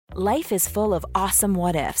Life is full of awesome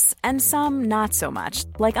what-ifs, and some not so much,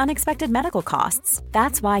 like unexpected medical costs.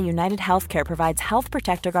 That's why United Healthcare provides Health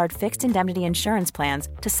Protector Guard fixed indemnity insurance plans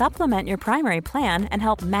to supplement your primary plan and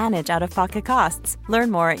help manage out-of-pocket costs.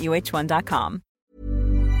 Learn more at uh1.com.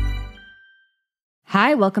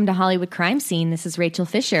 Hi, welcome to Hollywood Crime Scene. This is Rachel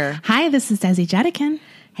Fisher. Hi, this is Desi Jetikin.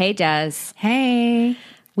 Hey, Des. Hey.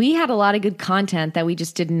 We had a lot of good content that we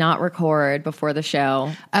just did not record before the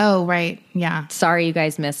show. Oh, right. Yeah. Sorry you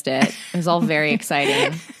guys missed it. It was all very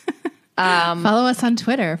exciting. Follow us on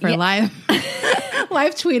Twitter for live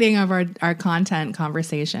tweeting of our content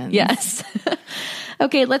conversations. Yes.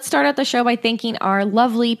 Okay, let's start out the show by thanking our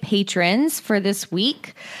lovely patrons for this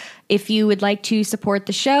week. If you would like to support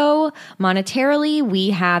the show monetarily,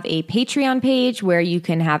 we have a Patreon page where you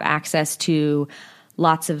can have access to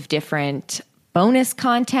lots of different bonus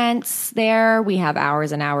contents there. We have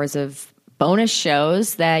hours and hours of bonus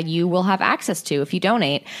shows that you will have access to if you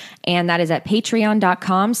donate. And that is at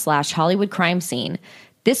patreon.com/Hollywood Crime Scene.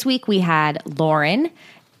 This week we had Lauren,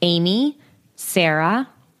 Amy, Sarah,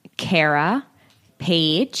 Kara,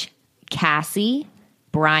 Paige, Cassie,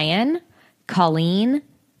 Brian, Colleen,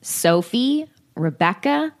 Sophie,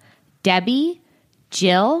 Rebecca, Debbie,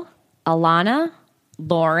 Jill, Alana,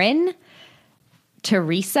 Lauren,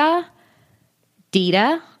 Teresa,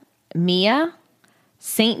 Dita, Mia,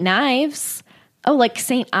 St. Knives. Oh, like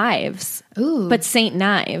St. Ives. Ooh. But St.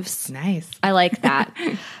 Knives. Nice. I like that.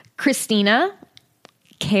 Christina,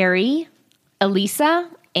 Carrie, Elisa,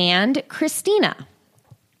 and Christina.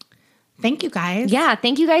 Thank you, guys. Yeah,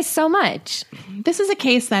 thank you guys so much. This is a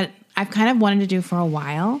case that I've kind of wanted to do for a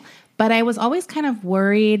while, but I was always kind of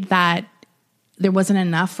worried that there wasn't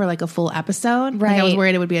enough for like a full episode. Right. Like I was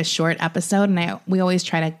worried it would be a short episode, and we always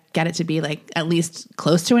try to get it to be like at least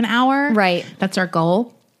close to an hour. Right. That's our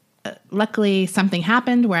goal. Luckily, something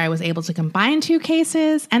happened where I was able to combine two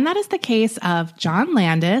cases, and that is the case of John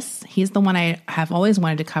Landis. He's the one I have always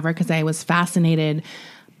wanted to cover because I was fascinated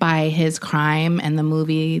by his crime and the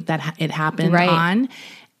movie that it happened on.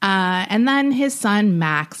 And then his son,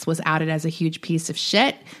 Max, was outed as a huge piece of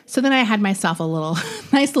shit. So then I had myself a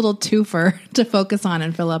nice little twofer to focus on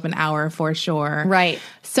and fill up an hour for sure. Right.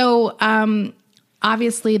 So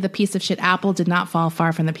obviously the piece of shit apple did not fall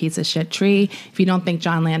far from the piece of shit tree. If you don't think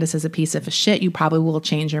John Landis is a piece of shit, you probably will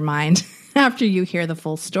change your mind after you hear the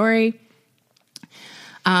full story.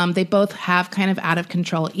 They both have kind of out of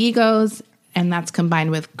control egos, and that's combined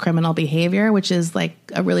with criminal behavior, which is like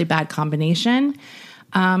a really bad combination.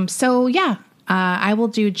 I will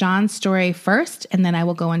do John's story first, and then I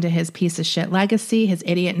will go into his piece of shit legacy, his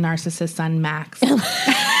idiot narcissist son, Max.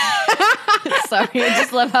 Sorry, I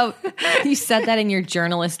just love how you said that in your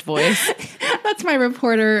journalist voice. That's my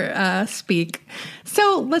reporter speak.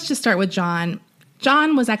 So let's just start with John.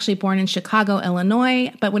 John was actually born in Chicago,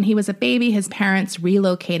 Illinois, but when he was a baby, his parents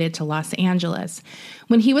relocated to Los Angeles.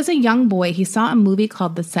 When he was a young boy, he saw a movie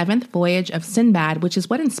called The Seventh Voyage of Sinbad, which is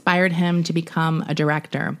what inspired him to become a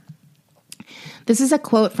director. This is a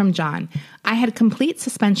quote from John. "I had complete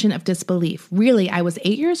suspension of disbelief. Really, I was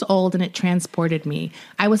 8 years old and it transported me.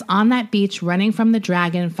 I was on that beach running from the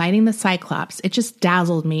dragon, fighting the Cyclops. It just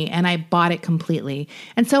dazzled me and I bought it completely.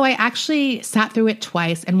 And so I actually sat through it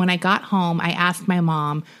twice, and when I got home, I asked my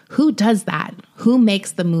mom, who does that? Who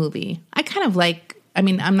makes the movie?"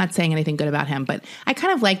 I'm not saying anything good about him, but I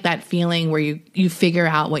kind of like that feeling where you figure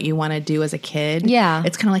out what you want to do as a kid. Yeah.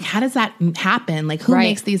 It's kind of like, how does that happen? Like, who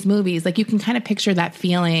makes these movies? Like, you can kind of picture that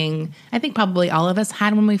feeling. I think probably all of us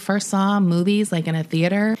had when we first saw movies, like in a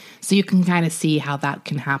theater. So you can kind of see how that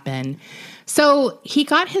can happen. So he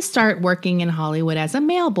got his start working in Hollywood as a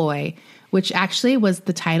mail boy, which actually was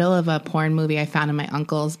the title of a porn movie I found in my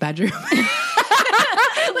uncle's bedroom.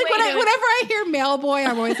 Whenever I hear mail boy,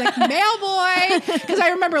 I'm always like, mail boy, because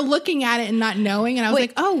I remember looking at it and not knowing, and I was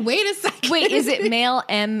like, oh, wait a second. Wait, is it male,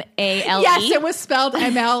 M-A-L-E? Yes, it was spelled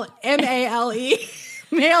M-A-L-E.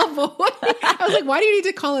 Mail boy. I was like, why do you need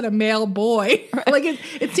to call it a mail boy? Like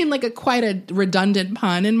it seemed like quite a redundant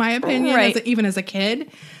pun in my opinion, even as a kid.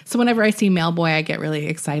 So whenever I see mail boy, I get really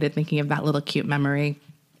excited thinking of that little cute memory.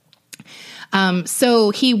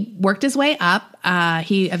 So he worked his way up.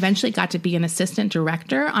 He eventually got to be an assistant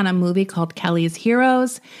director on a movie called Kelly's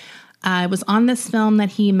Heroes. It was on this film that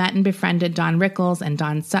he met and befriended Don Rickles and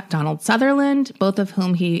Donald Sutherland, both of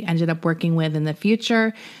whom he ended up working with in the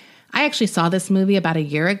future. I actually saw this movie about a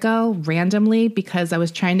year ago randomly because I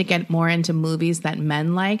was trying to get more into movies that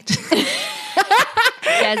men liked.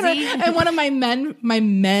 And one of my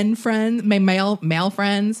male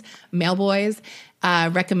friends, male boys,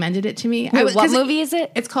 recommended it to me. Wait, what movie is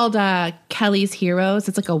it? It's called Kelly's Heroes.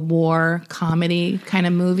 It's like a war comedy kind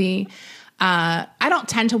of movie. I don't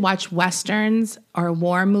tend to watch Westerns or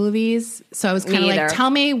war movies. So I was kind of like, tell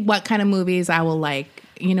me what kind of movies I will like.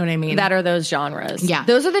 You know what I mean? That are those genres. Yeah.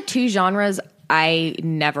 Those are the two genres I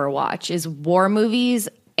never watch, is war movies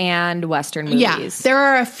and Western movies. Yeah. There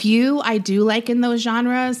are a few I do like in those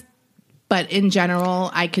genres. But in general,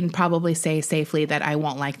 I can probably say safely that I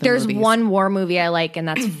won't like the movies. There's one war movie I like, and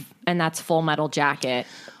that's Full Metal Jacket.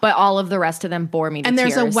 But all of the rest of them bore me to tears. And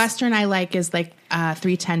there's a Western I like is like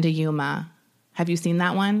 3:10 to Yuma. Have you seen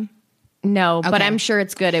that one? No, okay. But I'm sure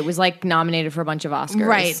it's good. It was like nominated for a bunch of Oscars.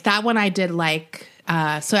 Right. That one I did like.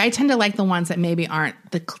 So I tend to like the ones that maybe aren't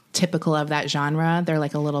the typical of that genre. They're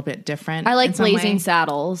like a little bit different. I like Blazing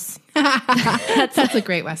Saddles. That's a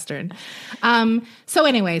great Western. So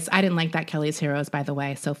anyways, I didn't like that Kelly's Heroes, by the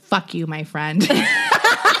way. So fuck you, my friend.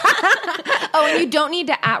 Oh, and you don't need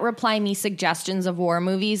to reply me suggestions of war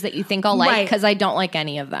movies that you think I'll like, because I don't like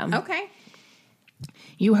any of them. Okay.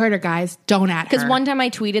 You heard her, guys. Don't at her. Because one time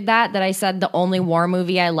I tweeted that I said the only war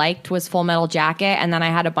movie I liked was Full Metal Jacket, and then I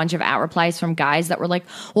had a bunch of replies from guys that were like,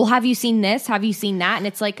 well, have you seen this? Have you seen that? And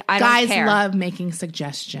it's like, I don't care. Guys love making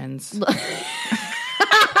suggestions.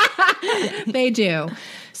 They do.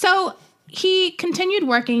 So he continued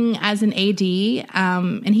working as an AD,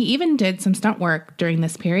 and he even did some stunt work during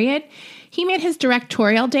this period. He made his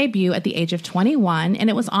directorial debut at the age of 21, and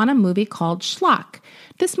it was on a movie called Schlock.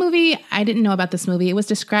 This movie, I didn't know about this movie. It was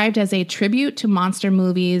described as a tribute to monster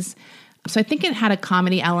movies. So I think it had a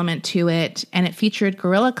comedy element to it, and it featured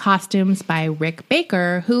gorilla costumes by Rick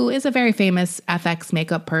Baker, who is a very famous FX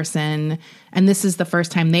makeup person. And this is the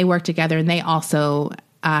first time they worked together, and they also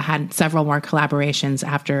had several more collaborations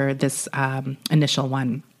after this initial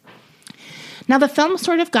one. Now, the film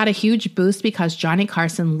sort of got a huge boost because Johnny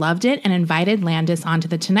Carson loved it and invited Landis onto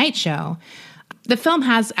The Tonight Show. The film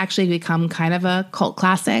has actually become kind of a cult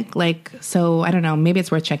classic. So I don't know, maybe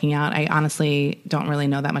it's worth checking out. I honestly don't really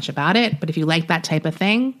know that much about it, but if you like that type of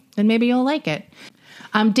thing, then maybe you'll like it.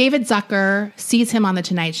 David Zucker sees him on The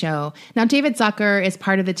Tonight Show. Now, David Zucker is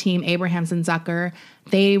part of the team Abrahams and Zucker.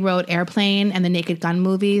 They wrote Airplane and the Naked Gun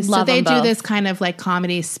movies. Love so they them do both. This kind of like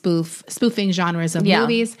comedy spoofing genres of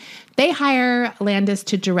movies. They hire Landis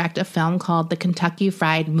to direct a film called The Kentucky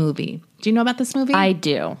Fried Movie. Do you know about this movie? I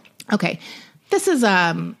do. Okay. This is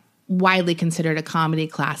widely considered a comedy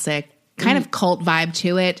classic, kind of cult vibe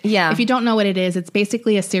to it. Yeah. If you don't know what it is, it's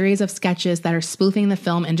basically a series of sketches that are spoofing the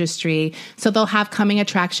film industry. So they'll have coming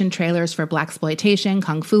attraction trailers for blaxploitation,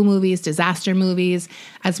 kung fu movies, disaster movies,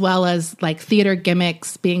 as well as like theater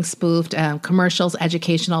gimmicks being spoofed, commercials,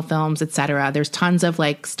 educational films, etc. There's tons of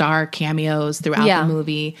like star cameos throughout the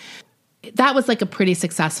movie. That was like a pretty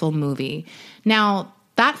successful movie. Now,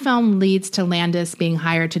 that film leads to Landis being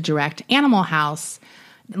hired to direct Animal House.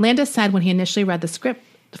 Landis said when he initially read the script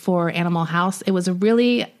for Animal House, it was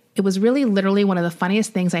really literally one of the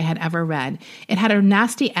funniest things I had ever read. It had a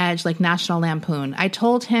nasty edge like National Lampoon. I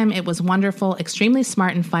told him it was wonderful, extremely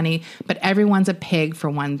smart and funny, but everyone's a pig for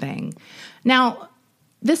one thing. Now,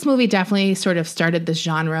 this movie definitely sort of started this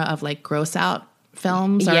genre of like gross out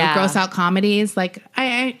films or gross out comedies. Like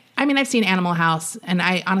I mean, I've seen Animal House, and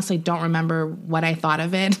I honestly don't remember what I thought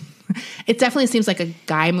of it. It definitely seems like a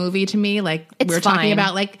guy movie to me. Like we're talking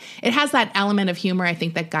about, like it has that element of humor I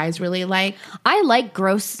think that guys really like. I like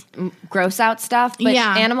gross out stuff, but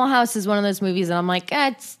Animal House is one of those movies that I'm like,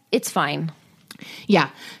 it's fine.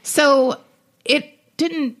 Yeah. So it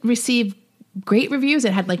didn't receive great reviews.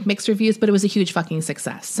 It had like mixed reviews, but it was a huge fucking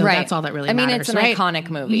success. So that's all that really matters. I mean, it's an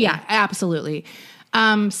iconic movie. Yeah, absolutely.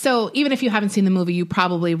 So even if you haven't seen the movie, you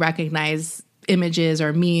probably recognize images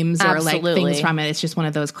or memes or like things from it. It's just one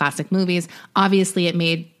of those classic movies. Obviously, it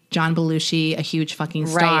made John Belushi a huge fucking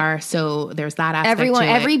star. Right. So there's that aspect to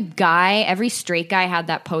it. Every straight guy had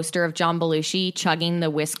that poster of John Belushi chugging the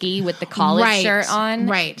whiskey with the college shirt on.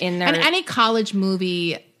 Right. And any college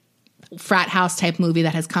movie, frat house type movie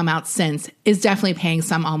that has come out since is definitely paying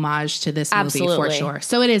some homage to this movie for sure.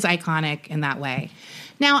 So it is iconic in that way.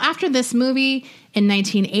 Now, after this movie in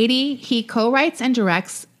 1980, he co-writes and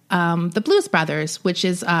directs The Blues Brothers, which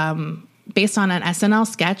is based on an SNL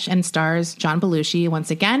sketch and stars John Belushi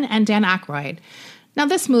once again and Dan Aykroyd. Now,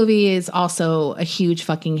 this movie is also a huge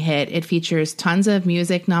fucking hit. It features tons of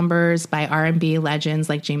music numbers by R&B legends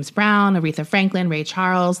like James Brown, Aretha Franklin, Ray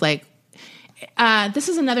Charles. Like, this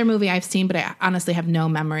is another movie I've seen, but I honestly have no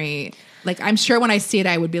memory. Like, I'm sure when I see it,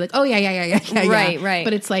 I would be like, oh, yeah. Right.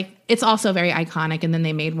 But it's like, it's also very iconic. And then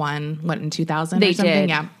they made one, in 2000 or something? Did.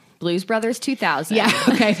 Yeah. Blues Brothers 2000. Yeah.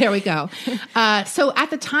 Okay. There we go. So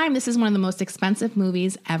at the time, this is one of the most expensive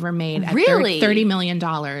movies ever made. At really? $30 million.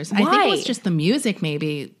 Why? I think it was just the music,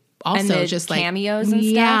 maybe. Also, and the just cameos and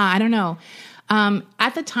stuff. Yeah. I don't know.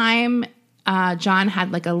 At the time, John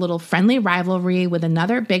had like a little friendly rivalry with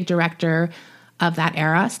another big director of that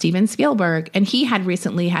era, Steven Spielberg. And he had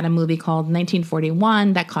recently had a movie called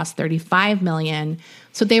 1941 that cost $35 million.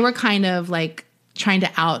 So they were kind of like trying to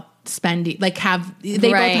outspend, like they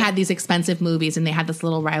both had these expensive movies and they had this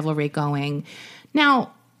little rivalry going.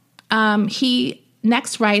 Now, he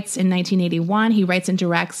next writes in 1981, he writes and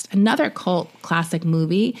directs another cult classic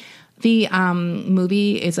movie. The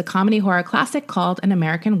movie is a comedy horror classic called An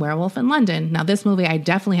American Werewolf in London. Now, this movie I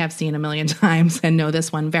definitely have seen a million times and know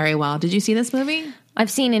this one very well. Did you see this movie? I've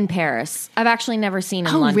seen in Paris. I've actually never seen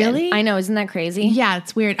in London. Really? I know. Isn't that crazy? Yeah,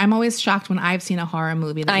 it's weird. I'm always shocked when I've seen a horror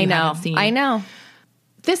movie that you haven't seen. I know.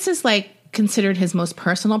 This is like considered his most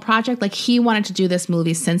personal project. Like he wanted to do this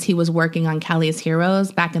movie since he was working on Kelly's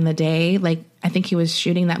Heroes back in the day. Like I think he was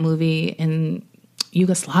shooting that movie in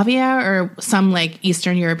Yugoslavia or some like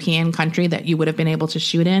Eastern European country that you would have been able to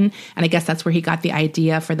shoot in. And I guess that's where he got the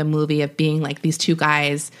idea for the movie of being like these two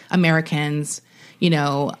guys, Americans, you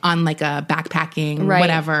know, on like a backpacking,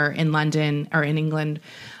 whatever in London or in England.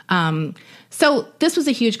 So this was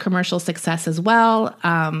a huge commercial success as well.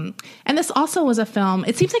 And this also was a film.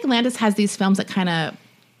 It seems like Landis has these films that kind of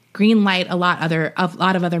green light a lot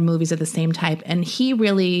of other movies of the same type. And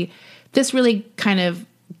this really kind of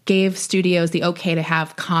gave studios the okay to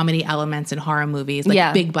have comedy elements in horror movies,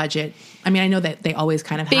 like big budget. I mean, I know that they always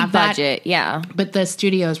kind of have that. Big budget, yeah. But the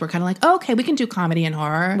studios were kind of like, oh, okay, we can do comedy and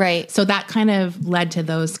horror. Right. So that kind of led to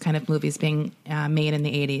those kind of movies being made in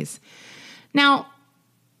the 80s. Now,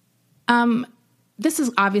 this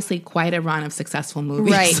is obviously quite a run of successful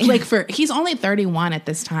movies. Right. Like he's only 31 at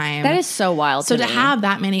this time. That is so wild. So to have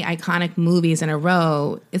that many iconic movies in a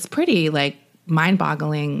row is pretty like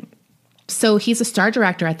mind-boggling. So he's a star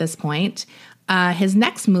director at this point. His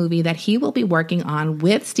next movie that he will be working on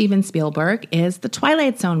with Steven Spielberg is the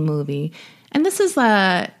Twilight Zone movie. And this is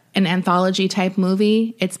an anthology type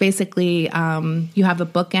movie. It's basically you have a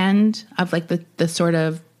bookend of like the sort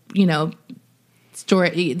of, you know,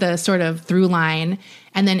 story, the sort of through line.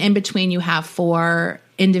 And then in between you have 4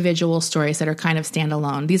 individual stories that are kind of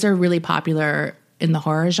standalone. These are really popular in the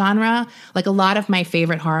horror genre. Like a lot of my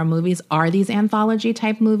favorite horror movies are these anthology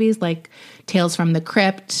type movies, like Tales from the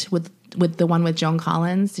Crypt with the one with Joan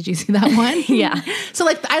Collins. Did you see that one? Yeah. So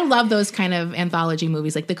like I love those kind of anthology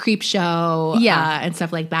movies, like The Creep Show, and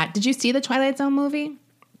stuff like that. Did you see the Twilight Zone movie?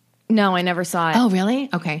 No, I never saw it. Oh, really?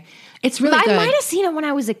 Okay. It's really good. I might have seen it when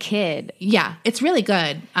I was a kid. Yeah, it's really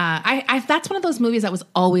good. That's one of those movies that was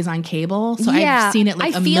always on cable, so I've seen it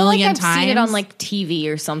like a million times. I've seen it on like TV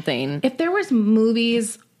or something. If there was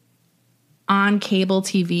movies on cable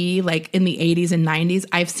TV like in the 80s and 90s,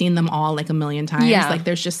 I've seen them all like a million times. Yeah. Like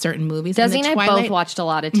there's just certain movies. Desi and I both watched a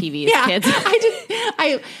lot of TV as kids.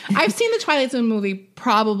 I've seen the Twilight Zone movie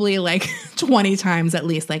probably like 20 times at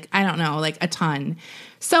least. Like, I don't know, like a ton.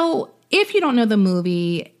 So if you don't know the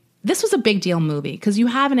movie, this was a big deal movie because you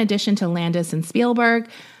have, in addition to Landis and Spielberg,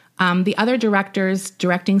 the other directors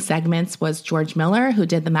directing segments was George Miller, who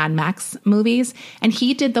did the Mad Max movies. And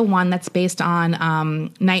he did the one that's based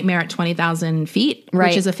on Nightmare at 20,000 Feet,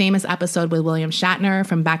 which is a famous episode with William Shatner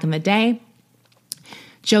from back in the day.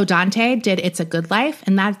 Joe Dante did It's a Good Life,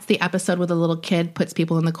 and that's the episode where the little kid puts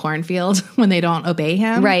people in the cornfield when they don't obey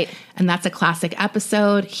him. Right. And that's a classic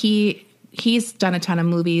episode. He's done a ton of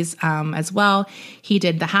movies as well. He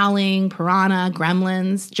did The Howling, Piranha,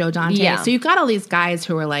 Gremlins, Joe Dante. Yeah. So you've got all these guys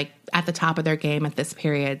who are like at the top of their game at this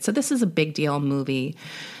period. So this is a big deal movie.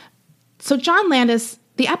 So John Landis,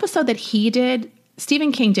 the episode that he did,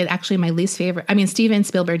 Stephen King did actually my least favorite. I mean, Steven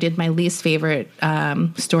Spielberg did my least favorite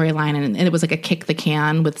storyline, and it was like a kick the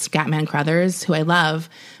can with Scatman Crothers, who I love,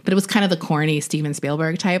 but it was kind of the corny Steven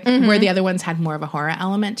Spielberg type, where the other ones had more of a horror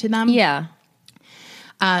element to them. Yeah.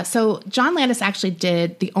 So John Landis actually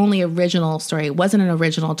did the only original story. It wasn't an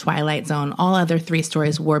original Twilight Zone. All other 3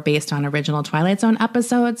 stories were based on original Twilight Zone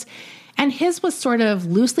episodes. And his was sort of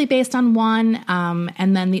loosely based on one.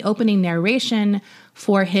 And then the opening narration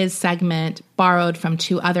for his segment borrowed from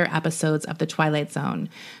 2 other episodes of The Twilight Zone.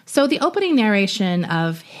 So the opening narration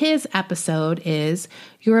of his episode is,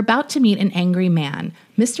 "You're about to meet an angry man,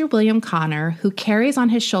 Mr. William Connor, who carries on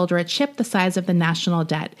his shoulder a chip the size of the national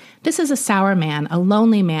debt. This is a sour man, a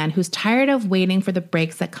lonely man who's tired of waiting for the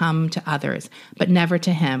breaks that come to others, but never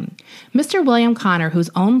to him. Mr. William Connor, whose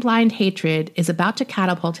own blind hatred is about to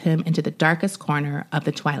catapult him into the darkest corner of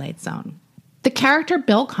the Twilight Zone." The character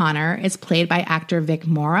Bill Connor is played by actor Vic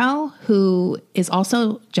Morrow, who is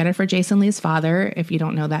also Jennifer Jason Leigh's father, if you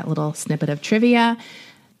don't know that little snippet of trivia.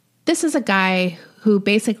 This is a guy who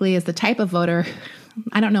basically is the type of voter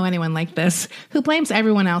I don't know anyone like this, who blames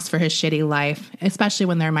everyone else for his shitty life, especially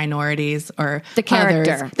when they're minorities or The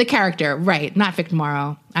character. others. The character, right. Not Vic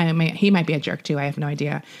Morrow. He might be a jerk too. I have no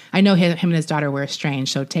idea. I know him and his daughter were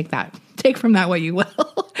estranged, so take from that what you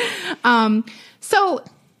will. So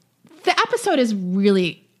the episode is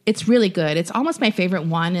really good. It's almost my favorite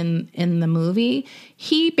one in the movie.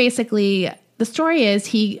 The story is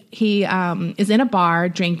he is in a bar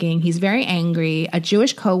drinking. He's very angry. A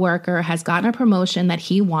Jewish coworker has gotten a promotion that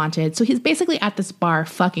he wanted. So he's basically at this bar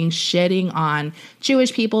fucking shitting on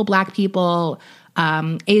Jewish people, black people,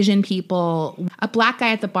 Asian people. A black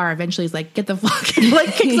guy at the bar eventually is like, get the fuck,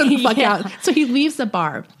 like kicks him the fuck out. So he leaves the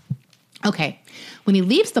bar. Okay. When he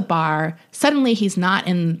leaves the bar, suddenly he's not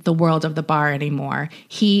in the world of the bar anymore.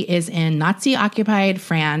 He is in Nazi-occupied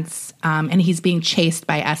France, and he's being chased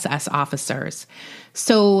by SS officers.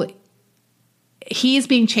 So he's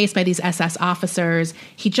being chased by these SS officers.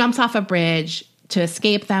 He jumps off a bridge to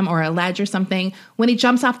escape them, or a ledge or something. When he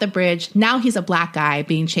jumps off the bridge, now he's a black guy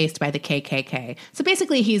being chased by the KKK. So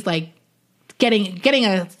basically he's like getting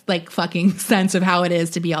a like fucking sense of how it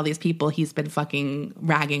is to be all these people he's been fucking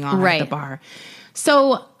ragging on at the bar.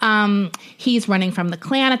 So he's running from the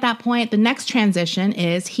Klan at that point. The next transition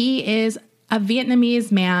is he is a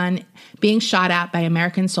Vietnamese man being shot at by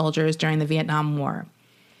American soldiers during the Vietnam War.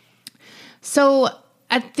 So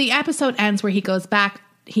the episode ends where he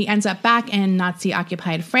ends up back in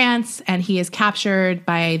Nazi-occupied France, and he is captured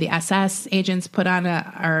by the SS agents,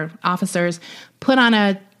 officers, put on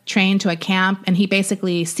a train to a camp, and he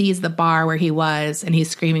basically sees the bar where he was, and he's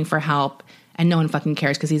screaming for help. And no one fucking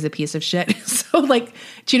cares because he's a piece of shit. So, like,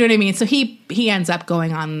 do you know what I mean? So he ends up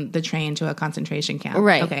going on the train to a concentration camp.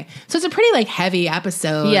 Right. Okay. So it's a pretty, like, heavy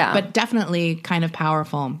episode, but definitely kind of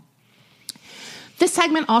powerful. This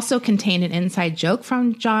segment also contained an inside joke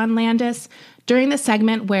from John Landis. During the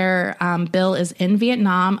segment where Bill is in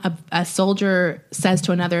Vietnam, a soldier says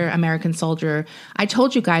to another American soldier, "I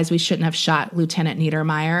told you guys we shouldn't have shot Lieutenant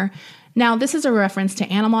Niedermeyer." Now, this is a reference to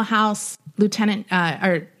Animal House. Douglas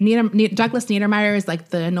Niedermeyer is like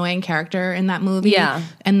the annoying character in that movie. Yeah.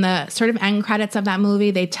 And the sort of end credits of that movie,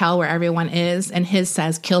 they tell where everyone is, and his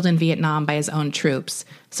says killed in Vietnam by his own troops.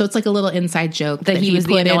 So it's like a little inside joke that he was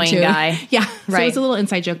the annoying guy. Yeah. Right. So it's a little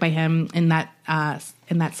inside joke by him in that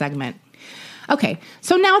segment. Okay.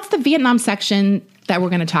 So now it's the Vietnam section that we're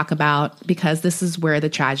going to talk about, because this is where the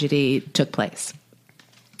tragedy took place.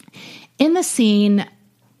 In the scene,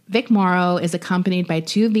 Vic Morrow is accompanied by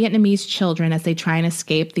two Vietnamese children as they try and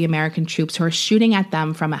escape the American troops who are shooting at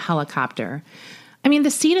them from a helicopter. I mean,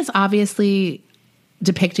 the scene is obviously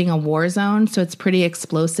depicting a war zone, so it's pretty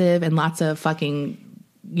explosive and lots of fucking,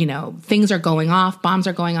 things are going off, bombs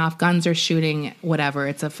are going off, guns are shooting, whatever.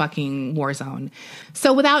 It's a fucking war zone.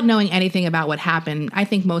 So without knowing anything about what happened, I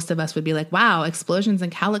think most of us would be like, wow, explosions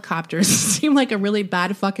and helicopters seem like a really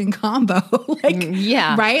bad fucking combo.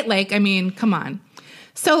 Yeah. Right? Like, I mean, come on.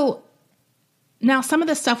 So now some of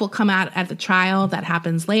this stuff will come out at the trial that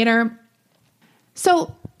happens later.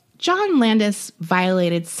 So John Landis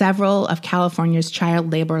violated several of California's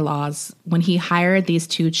child labor laws when he hired these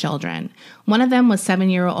two children. One of them was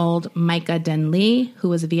 7-year-old Micah Den Lee, who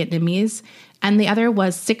was Vietnamese, and the other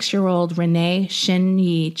was 6-year-old Renee Shin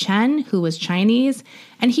Yi Chen, who was Chinese,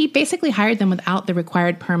 and he basically hired them without the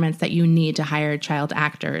required permits that you need to hire child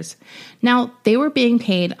actors. Now, they were being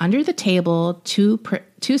paid under the table to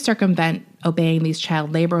circumvent obeying these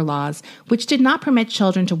child labor laws, which did not permit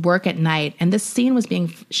children to work at night, and this scene was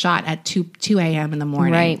being shot at 2 a.m. in the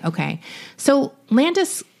morning. Right. Okay. So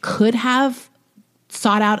Landis could have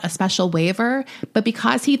sought out a special waiver, but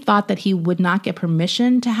because he thought that he would not get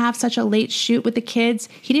permission to have such a late shoot with the kids,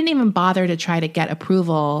 he didn't even bother to try to get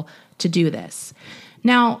approval to do this.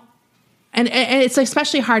 Now, and it's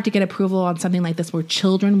especially hard to get approval on something like this where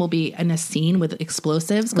children will be in a scene with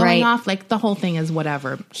explosives going off. Like, the whole thing is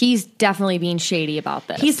whatever. He's definitely being shady about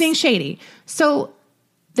this. He's being shady. So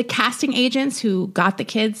the casting agents who got the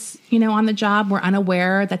kids, on the job were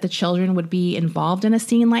unaware that the children would be involved in a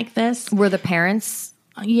scene like this. Were the parents?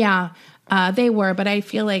 Yeah, they were, but I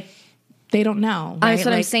feel like they don't know. Right? That's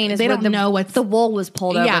what I'm saying is they don't know what's the wool was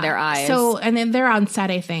pulled over their eyes. So, and then they're on set,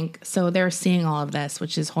 I think. So they're seeing all of this,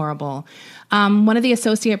 which is horrible. One of the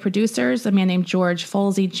associate producers, a man named George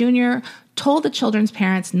Folsey Jr., told the children's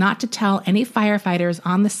parents not to tell any firefighters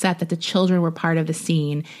on the set that the children were part of the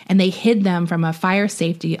scene, and they hid them from a fire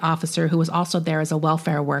safety officer who was also there as a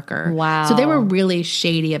welfare worker. Wow. So they were really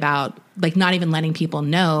shady about, like, not even letting people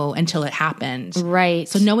know until it happened. Right.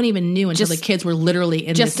 So no one even knew until the kids were literally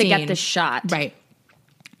in the scene. Just to get the shot. Right.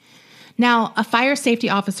 Now, a fire safety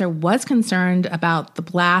officer was concerned about the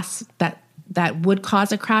blast that would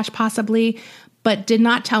cause a crash possibly, but did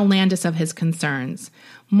not tell Landis of his concerns.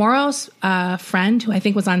 Morrow's friend, who I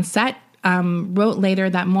think was on set, wrote later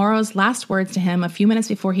that Morrow's last words to him a few minutes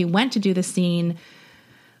before he went to do the scene: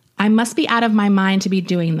 "I must be out of my mind to be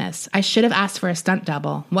doing this. I should have asked for a stunt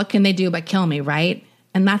double. What can they do but kill me, right?"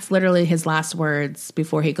 And that's literally his last words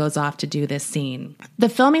before he goes off to do this scene. The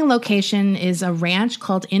filming location is a ranch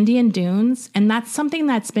called Indian Dunes, and that's something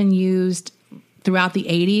that's been used throughout the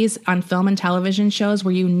 80s on film and television shows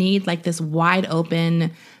where you need like this wide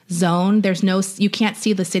open zone. You can't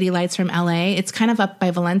see the city lights from LA. It's kind of up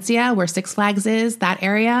by Valencia where Six Flags is, that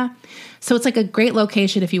area. So it's like a great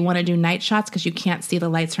location if you want to do night shots because you can't see the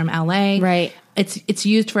lights from LA. Right. It's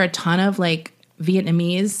used for a ton of like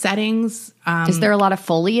Vietnamese settings. Is there a lot of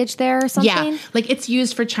foliage there or something? Yeah, like it's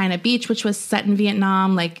used for China Beach, which was set in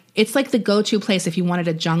Vietnam. Like it's like the go-to place if you wanted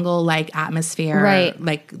a jungle-like atmosphere, right?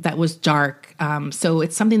 Like that was dark. So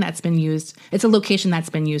it's something that's been used. It's a location that's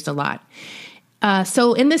been used a lot.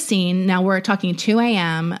 So in this scene, now we're talking 2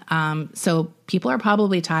 a.m. So people are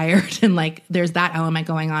probably tired, and like there's that element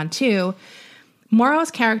going on too.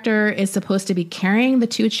 Morrow's character is supposed to be carrying the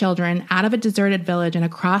two children out of a deserted village and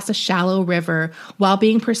across a shallow river while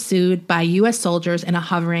being pursued by U.S. soldiers in a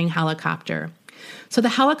hovering helicopter. So the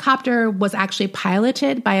helicopter was actually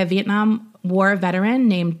piloted by a Vietnam War veteran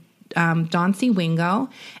named Dauncey Wingo.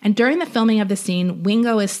 And during the filming of the scene,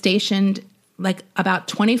 Wingo is stationed like about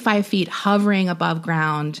 25 feet hovering above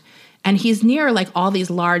ground. And he's near like all these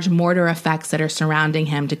large mortar effects that are surrounding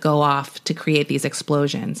him to go off to create these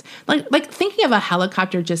explosions. Like thinking of a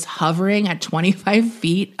helicopter just hovering at 25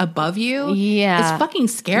 feet above you. Yeah. It's fucking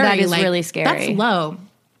scary. That is really scary. That's low.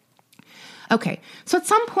 Okay. So at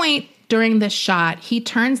some point during this shot, he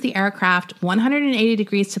turns the aircraft 180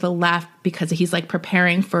 degrees to the left because he's like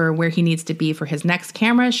preparing for where he needs to be for his next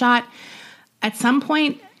camera shot. At some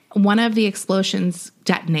point, one of the explosions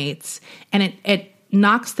detonates and it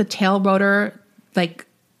knocks the tail rotor, and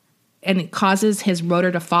it causes his rotor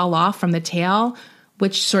to fall off from the tail,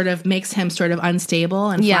 which sort of makes him sort of unstable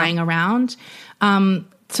and flying around.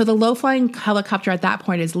 So the low-flying helicopter at that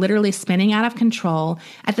point is literally spinning out of control.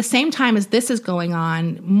 At the same time as this is going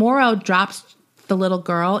on, Morrow drops the little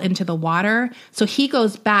girl into the water. So he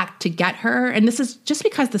goes back to get her. And this is just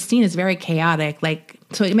because the scene is very chaotic.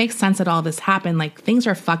 So it makes sense that all this happened. Like things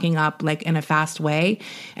are fucking up like in a fast way.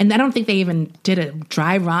 And I don't think they even did a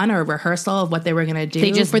dry run or a rehearsal of what they were going to do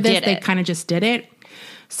for this. They kind of just did it.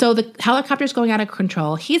 So the helicopter's going out of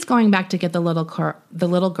control. He's going back to get the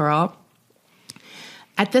little girl.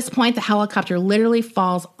 At this point, the helicopter literally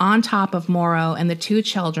falls on top of Morrow and the two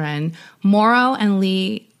children. Morrow and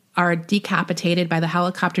Lee are decapitated by the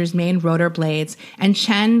helicopter's main rotor blades, and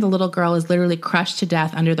Chen, the little girl, is literally crushed to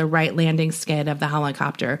death under the right landing skid of the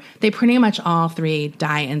helicopter. They pretty much all three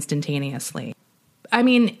die instantaneously. I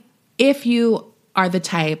mean, if you are the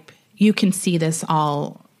type, you can see this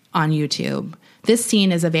all on YouTube. This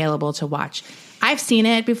scene is available to watch. I've seen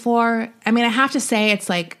it before. I mean, I have to say it's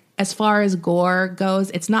like, as far as gore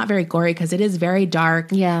goes, it's not very gory because it is very dark.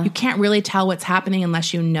 Yeah. You can't really tell what's happening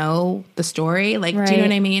unless you know the story. Like, do you know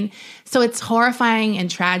what I mean? So it's horrifying and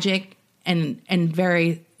tragic and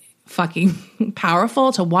very fucking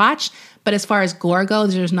powerful to watch. But as far as gore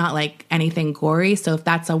goes, there's not like anything gory. So if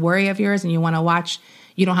that's a worry of yours and you want to watch,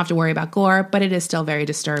 you don't have to worry about gore, but it is still very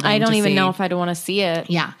disturbing. I don't even know if I'd want to see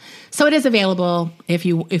it. Yeah. So it is available if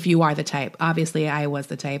you are the type. Obviously, I was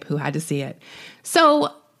the type who had to see it.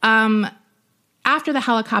 So after the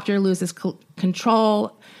helicopter loses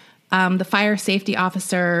control, the fire safety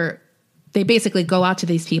officer, they basically go out to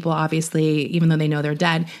these people, obviously, even though they know they're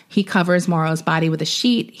dead. He covers Morrow's body with a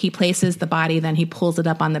sheet. He places the body, then he pulls it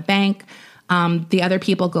up on the bank. The other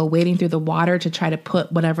people go wading through the water to try to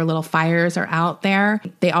put whatever little fires are out there.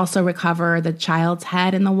 They also recover the child's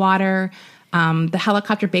head in the water. The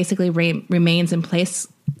helicopter basically remains in place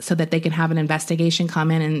so that they can have an investigation come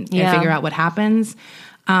in and figure out what happens.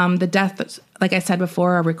 The deaths, like I said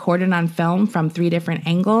before, are recorded on film from 3 different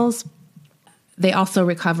angles. They also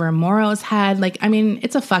recover Morrow's head. Like, I mean,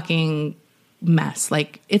 it's a fucking mess.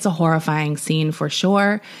 Like, it's a horrifying scene for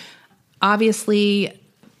sure. Obviously,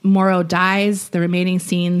 Morrow dies. The remaining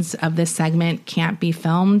scenes of this segment can't be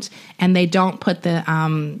filmed, and they don't put the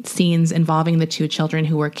scenes involving the 2 children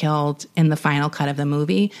who were killed in the final cut of the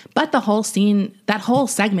movie. But the whole scene, that whole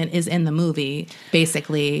segment is in the movie,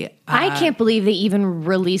 basically. I can't believe they even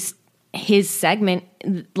released his segment,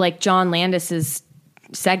 like John Landis's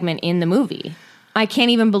segment in the movie. I can't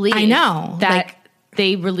even believe that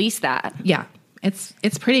they released that. Yeah.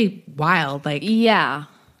 It's pretty wild. Like, yeah.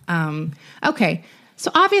 Okay.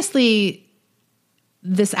 So obviously,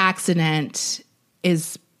 this accident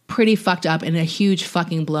is pretty fucked up and a huge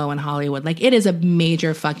fucking blow in Hollywood. Like, it is a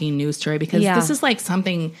major fucking news story because this is like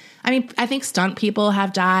something, I mean, I think stunt people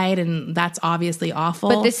have died and that's obviously awful.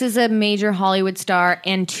 But this is a major Hollywood star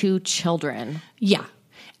and 2 children. Yeah.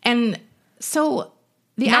 And so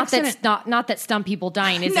the not accident... not that stunt people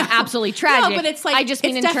dying is absolutely tragic. No, but it's like, I just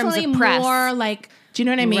mean it's in terms of press. more like, do you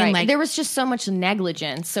know what I mean? Right. Like, there was just so much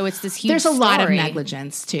negligence. So it's this huge there's a lot of story.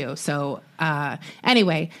 negligence too. So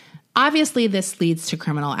anyway, obviously this leads to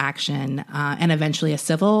criminal action and eventually a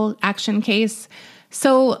civil action case.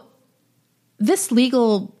 So this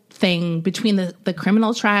legal thing between the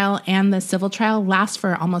criminal trial and the civil trial lasts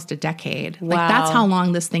for almost a decade. Wow. Like, that's how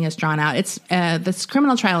long this thing is drawn out. It's this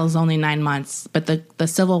criminal trial is only 9 months, but the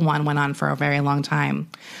civil one went on for a very long time.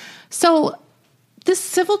 So this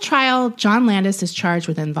civil trial, John Landis is charged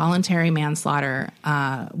with involuntary manslaughter,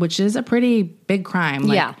 which is a pretty big crime.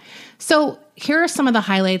 Like, yeah. So here are some of the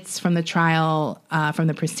highlights from the trial, from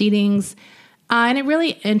the proceedings. And it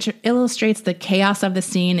really illustrates the chaos of the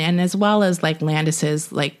scene and as well as like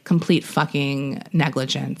Landis's like complete fucking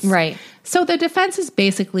negligence. Right. So the defense is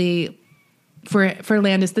basically, for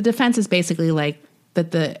Landis, the defense is basically like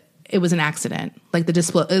that it was an accident. Like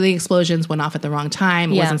the explosions went off at the wrong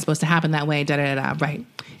time. It wasn't supposed to happen that way. Right.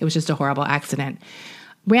 It was just a horrible accident.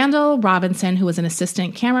 Randall Robinson, who was an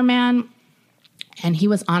assistant cameraman, and he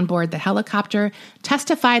was on board the helicopter,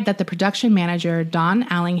 testified that the production manager, Don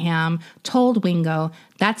Allingham, told Wingo,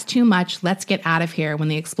 "That's too much. Let's get out of here," when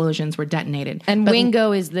the explosions were detonated. And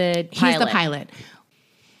Wingo is the pilot. He's the pilot.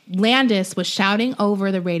 Landis was shouting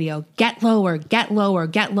over the radio, "Get lower, get lower,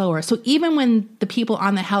 get lower." So even when the people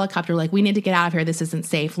on the helicopter were like, "We need to get out of here. This isn't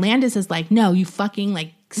safe," Landis is like, "No, you fucking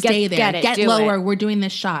like stay there. Get lower. We're doing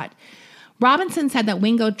this shot." Robinson said that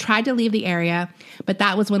Wingo tried to leave the area, but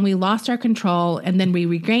that was when we lost our control and then we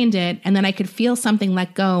regained it. And then I could feel something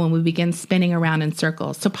let go and we began spinning around in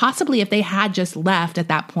circles. So possibly if they had just left at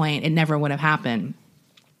that point, it never would have happened.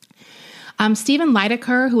 Stephen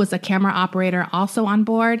Lydecker, who was a camera operator also on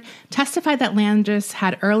board, testified that Landis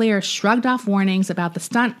had earlier shrugged off warnings about the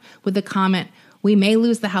stunt with the comment, "We may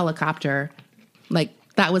lose the helicopter." Like,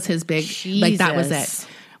 that was his big, like, that was it.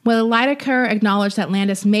 Well, Lydecker acknowledged that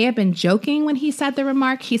Landis may have been joking when he said the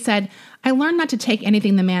remark. He said, "I learned not to take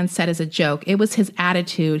anything the man said as a joke. It was his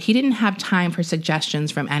attitude. He didn't have time for suggestions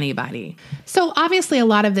from anybody." So obviously a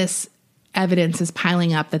lot of this evidence is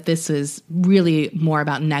piling up that this is really more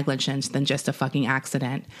about negligence than just a fucking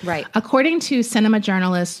accident. Right. According to cinema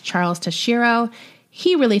journalist Charles Tashiro,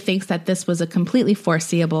 he really thinks that this was a completely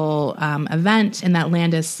foreseeable event and that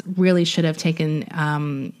Landis really should have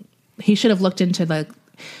taken, he should have looked into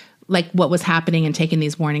what was happening and taken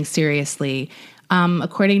these warnings seriously.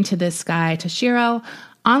 According to this guy, Tashiro,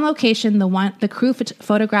 on location, the crew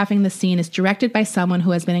photographing the scene is directed by someone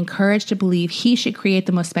who has been encouraged to believe he should create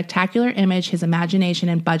the most spectacular image his imagination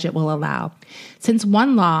and budget will allow. Since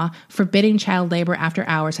one law forbidding child labor after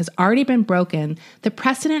hours has already been broken, the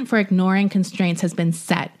precedent for ignoring constraints has been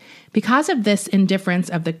set. Because of this indifference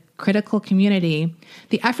of the critical community,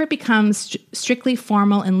 the effort becomes strictly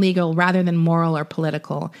formal and legal rather than moral or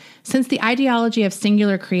political. Since the ideology of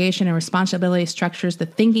singular creation and responsibility structures the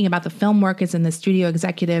thinking about the film workers and the studio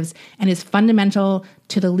executives and is fundamental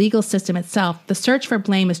to the legal system itself, the search for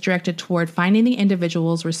blame is directed toward finding the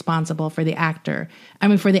individuals responsible for the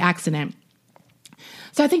accident.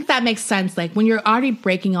 So I think that makes sense. Like, when you're already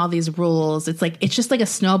breaking all these rules, it's just like a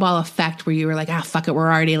snowball effect where you were like, fuck it,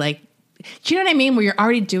 we're already like, do you know what I mean? Where you're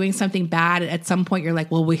already doing something bad. At some point, you're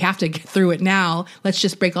like, well, we have to get through it now. Let's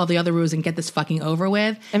just break all the other rules and get this fucking over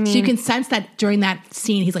with. I mean, so you can sense that during that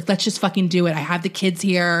scene, he's like, let's just fucking do it. I have the kids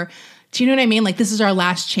here. Do you know what I mean? Like, this is our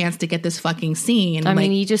last chance to get this fucking scene. I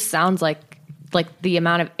mean, he just sounds like the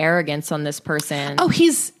amount of arrogance on this person. Oh,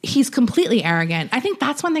 he's completely arrogant. I think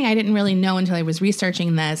that's one thing I didn't really know until I was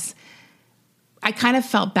researching this. I kind of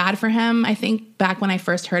felt bad for him. I think back when I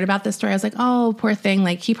first heard about this story, I was like, oh, poor thing.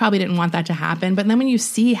 Like, he probably didn't want that to happen. But then when you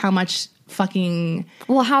see how much fucking...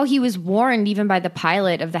 Well, how he was warned even by the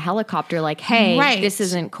pilot of the helicopter, like, hey, this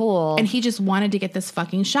isn't cool. And he just wanted to get this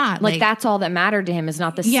fucking shot. Like, that's all that mattered to him, is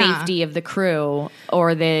not the safety of the crew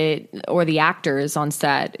or the actors on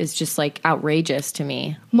set. Is just like outrageous to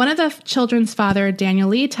me. One of the children's father, Daniel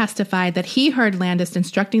Lee, testified that he heard Landis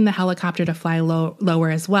instructing the helicopter to fly lower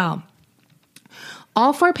as well.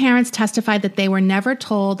 All 4 parents testified that they were never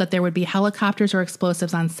told that there would be helicopters or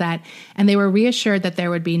explosives on set, and they were reassured that there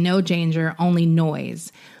would be no danger, only noise.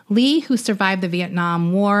 Lee, who survived the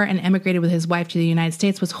Vietnam War and emigrated with his wife to the United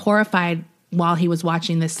States, was horrified while he was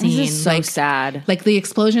watching this scene. This is so sad. Like, the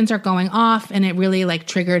explosions are going off, and it really, like,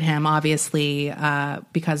 triggered him, obviously,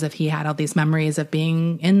 because he had all these memories of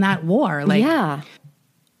being in that war. Like, yeah.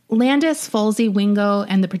 Landis, Folsey, Wingo,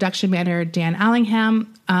 and the production manager Dan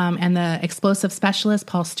Allingham and the explosive specialist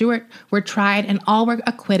Paul Stewart were tried, and all were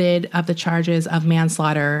acquitted of the charges of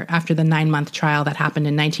manslaughter after the 9-month trial that happened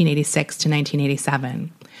in 1986 to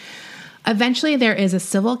 1987. Eventually, there is a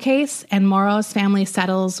civil case, and Morrow's family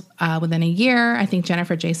settles within a year. I think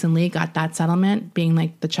Jennifer Jason Leigh got that settlement, being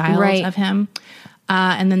like the child of him.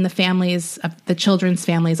 And then the children's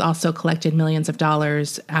families also collected millions of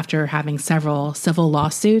dollars after having several civil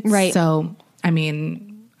lawsuits. Right. So, I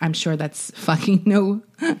mean, I'm sure that's fucking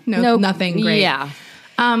nothing great. Yeah.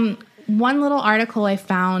 One little article I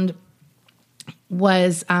found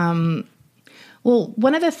was, one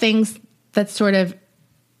of the things that's sort of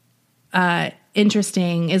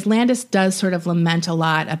interesting is Landis does sort of lament a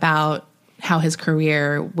lot about how his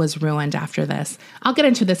career was ruined after this. I'll get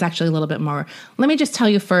into this actually a little bit more. Let me just tell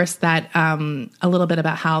you first that a little bit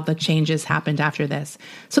about how the changes happened after this.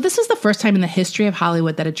 So this is the first time in the history of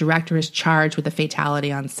Hollywood that a director is charged with a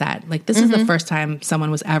fatality on set. Like this is the first time someone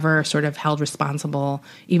was ever sort of held responsible,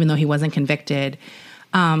 even though he wasn't convicted.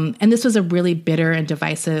 And this was a really bitter and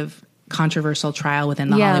divisive, controversial trial within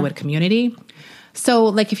the Hollywood community. So,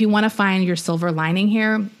 like, if you want to find your silver lining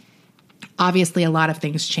here, obviously a lot of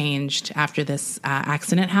things changed after this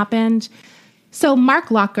accident happened. So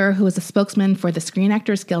Mark Locker, who was a spokesman for the Screen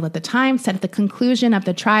Actors Guild at the time, said at the conclusion of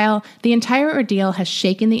the trial, the entire ordeal has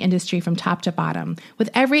shaken the industry from top to bottom, with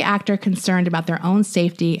every actor concerned about their own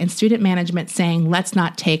safety and student management saying, let's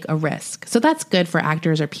not take a risk. So that's good for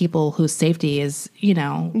actors or people whose safety is,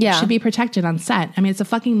 should be protected on set. I mean, it's a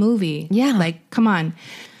fucking movie. Yeah. Like, come on.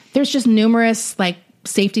 There's just numerous,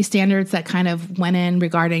 safety standards that kind of went in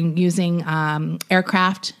regarding using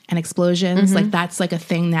aircraft and explosions. Like that's like a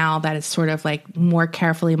thing now that is sort of like more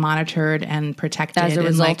carefully monitored and protected. As a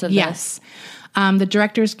result of this. Yes. The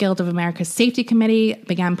Directors Guild of America's Safety Committee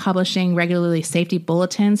began publishing regularly safety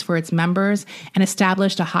bulletins for its members and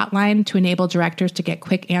established a hotline to enable directors to get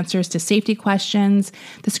quick answers to safety questions.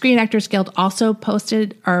 The Screen Actors Guild also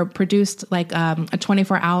posted or produced a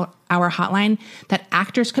 24-hour hotline that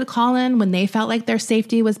actors could call in when they felt like their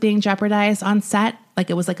safety was being jeopardized on set. Like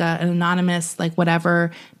it was like an anonymous,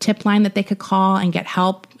 whatever tip line that they could call and get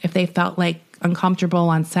help if they felt uncomfortable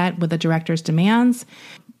on set with the director's demands.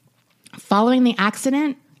 Following the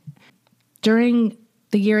accident, during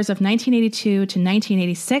the years of 1982 to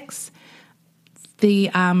 1986,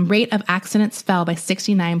 the rate of accidents fell by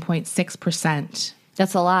 69.6%.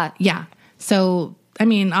 That's a lot. Yeah. So, I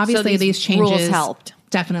mean, obviously these changes rules helped.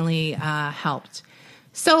 Definitely helped.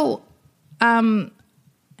 So, Landis,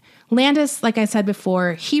 like I said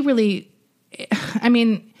before, he really, I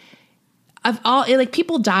mean, of all,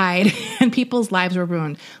 people died and people's lives were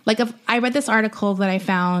ruined. I read this article that I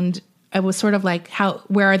found. It was sort of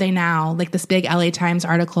where are they now? Like this big LA Times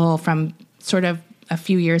article from sort of a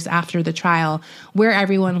few years after the trial, where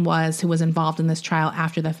everyone was who was involved in this trial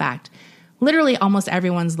after the fact. Literally almost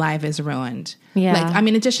everyone's life is ruined. Yeah.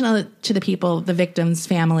 Additional to the people, the victims'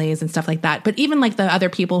 families and stuff like that. But even the other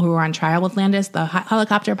people who were on trial with Landis, the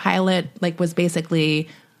helicopter pilot, was basically,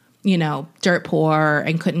 dirt poor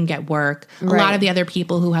and couldn't get work. Right. A lot of the other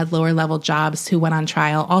people who had lower level jobs who went on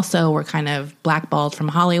trial also were kind of blackballed from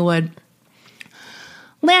Hollywood.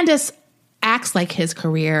 Landis acts like his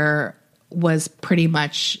career was pretty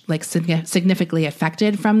much significantly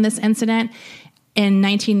affected from this incident. In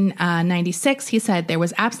 1996, he said, there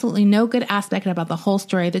was absolutely no good aspect about the whole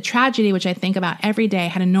story. The tragedy, which I think about every day,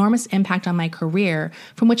 had enormous impact on my career,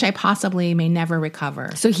 from which I possibly may never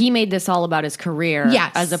recover. So he made this all about his career,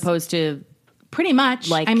 yes, as opposed to pretty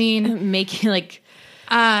much. Making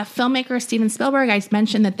filmmaker Steven Spielberg. I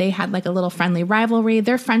mentioned that they had a little friendly rivalry.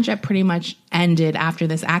 Their friendship pretty much ended after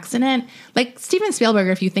this accident. Steven Spielberg,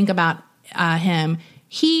 if you think about him,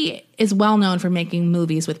 he is well known for making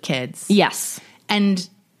movies with kids. Yes. And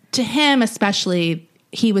to him especially,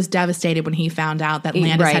 he was devastated when he found out that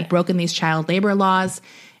Landis had broken these child labor laws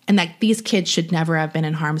and that these kids should never have been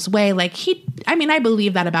in harm's way. I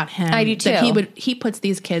believe that about him. I do too. That he puts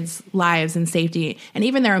these kids' lives and safety and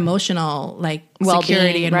even their emotional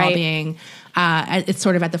security and well-being. It's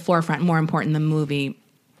sort of at the forefront, more important than the movie.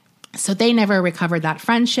 So they never recovered that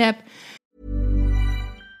friendship.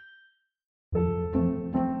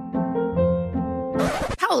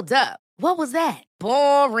 Hold up. What was that?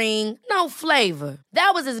 Boring. No flavor.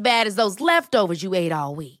 That was as bad as those leftovers you ate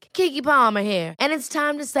all week. Keke Palmer here. And it's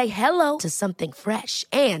time to say hello to something fresh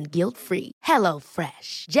and guilt-free.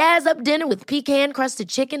 HelloFresh. Jazz up dinner with pecan-crusted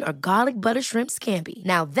chicken or garlic butter shrimp scampi.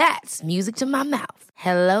 Now that's music to my mouth.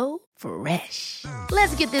 HelloFresh.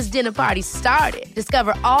 Let's get this dinner party started.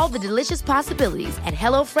 Discover all the delicious possibilities at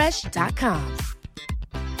HelloFresh.com.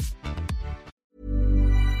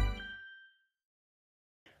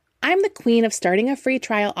 I'm the queen of starting a free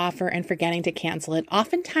trial offer and forgetting to cancel it,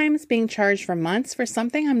 oftentimes being charged for months for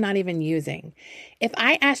something I'm not even using. If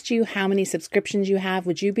I asked you how many subscriptions you have,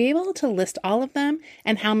 would you be able to list all of them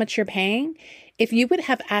and how much you're paying? If you would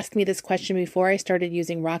have asked me this question before I started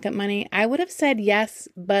using Rocket Money, I would have said yes,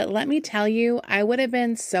 but let me tell you, I would have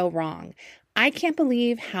been so wrong. I can't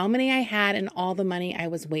believe how many I had and all the money I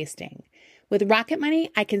was wasting. With Rocket Money,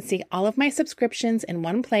 I can see all of my subscriptions in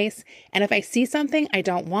one place, and if I see something I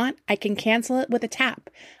don't want, I can cancel it with a tap.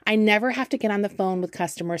 I never have to get on the phone with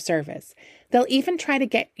customer service. They'll even try to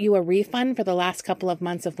get you a refund for the last couple of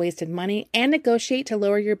months of wasted money and negotiate to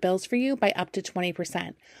lower your bills for you by up to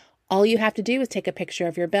 20%. All you have to do is take a picture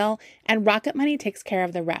of your bill, and Rocket Money takes care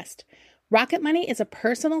of the rest. Rocket Money is a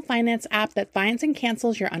personal finance app that finds and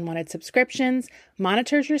cancels your unwanted subscriptions,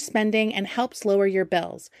 monitors your spending, and helps lower your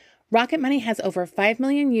bills. Rocket Money has over 5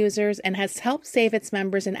 million users and has helped save its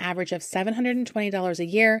members an average of $720 a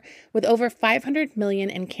year with over 500 million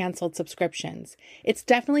in canceled subscriptions. It's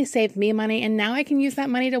definitely saved me money, and now I can use that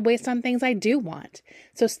money to waste on things I do want.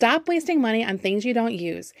 So stop wasting money on things you don't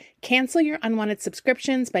use. Cancel your unwanted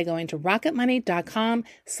subscriptions by going to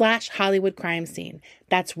rocketmoney.com/Hollywood crime scene.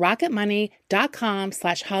 That's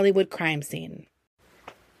rocketmoney.com/Hollywood crime scene.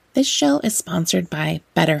 This show is sponsored by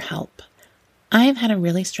BetterHelp. I've had a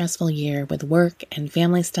really stressful year with work and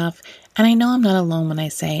family stuff, and I know I'm not alone when I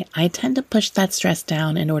say I tend to push that stress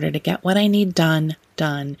down in order to get what I need done,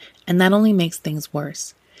 and that only makes things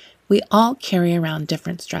worse. We all carry around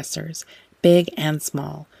different stressors, big and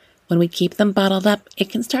small. When we keep them bottled up, it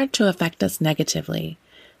can start to affect us negatively.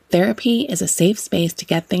 Therapy is a safe space to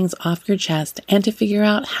get things off your chest and to figure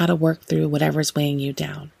out how to work through whatever's weighing you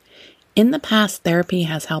down. In the past, therapy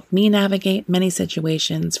has helped me navigate many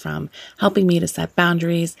situations, from helping me to set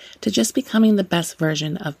boundaries to just becoming the best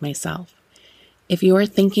version of myself. If you are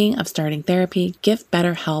thinking of starting therapy, give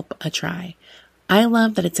BetterHelp a try. I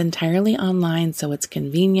love that it's entirely online, so it's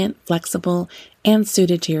convenient, flexible, and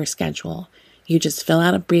suited to your schedule. You just fill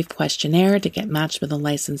out a brief questionnaire to get matched with a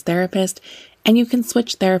licensed therapist, and you can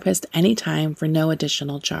switch therapists anytime for no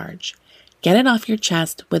additional charge. Get it off your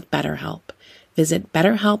chest with BetterHelp. Visit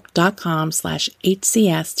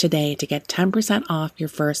betterhelp.com/HCS today to get 10% off your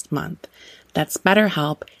first month. That's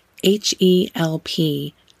BetterHelp,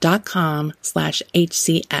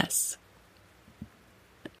 HELP.com/HCS.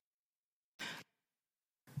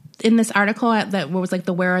 In this article that was like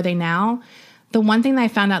the Where Are They Now? The one thing that I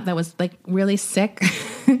found out that was like really sick,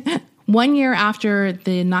 1 year after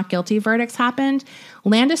the not guilty verdicts happened,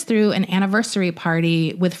 Landis threw an anniversary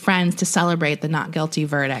party with friends to celebrate the not guilty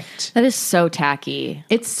verdict. That is so tacky.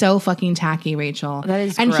 It's so fucking tacky, Rachel. That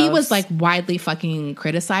is And gross. he was like widely fucking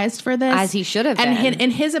criticized for this. As he should have and been. in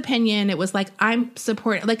his opinion, it was like, I'm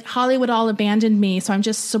supporting, like Hollywood all abandoned me, so I'm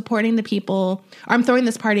just supporting the people, or I'm throwing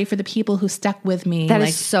this party for the people who stuck with me. That like,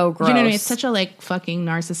 is so gross. You know what I mean? It's such a like fucking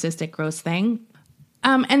narcissistic, gross thing.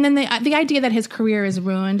 And then the idea that his career is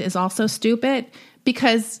ruined is also stupid,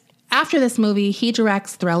 because after this movie, he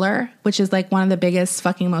directs Thriller, which is like one of the biggest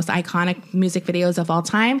fucking most iconic music videos of all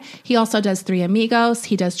time. He also does Three Amigos.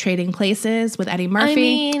 He does Trading Places with Eddie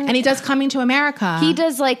Murphy. And he does Coming to America. He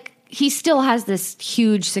does like, he still has this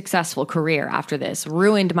huge successful career after this.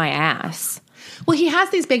 Ruined my ass. Well, he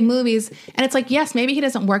has these big movies, and it's like, yes, maybe he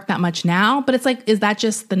doesn't work that much now, but it's like, is that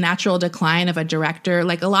just the natural decline of a director?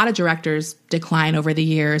 Like a lot of directors decline over the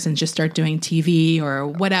years and just start doing TV or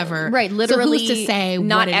whatever. Right, literally. So who's to say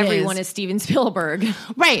not what everyone is Steven Spielberg.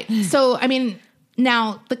 Right. So, I mean,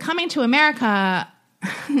 now the Coming to America,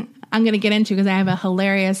 I'm going to get into because I have a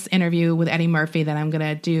hilarious interview with Eddie Murphy that I'm going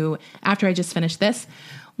to do after I just finish this.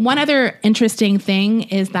 One other interesting thing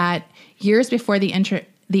is that years before the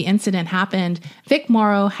incident happened, Vic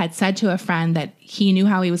Morrow had said to a friend that he knew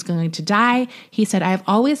how he was going to die. He said, I've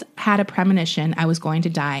always had a premonition I was going to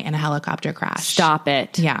die in a helicopter crash. Stop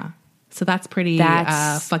it. Yeah. So that's pretty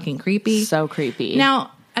fucking creepy. So creepy.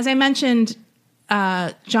 Now, as I mentioned,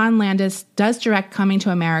 John Landis does direct Coming to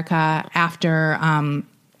America after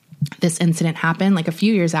this incident happened, like a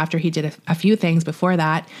few years after. He did a few things before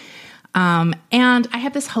that. And I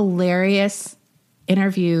have this hilarious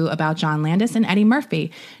interview about John Landis and Eddie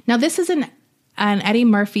Murphy. Now, this is an Eddie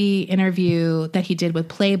Murphy interview that he did with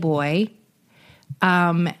Playboy,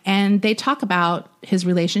 and they talk about his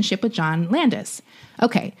relationship with John Landis.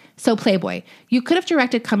 Okay, so Playboy, you could have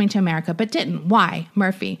directed Coming to America, but didn't. Why?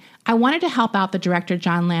 Murphy, I wanted to help out the director,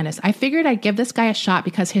 John Landis. I figured I'd give this guy a shot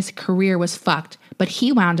because his career was fucked, but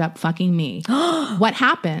he wound up fucking me. What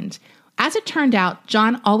happened? As it turned out,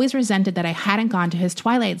 John always resented that I hadn't gone to his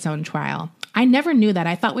Twilight Zone trial. I never knew that.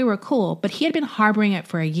 I thought we were cool, but he had been harboring it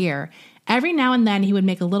for a year. Every now and then he would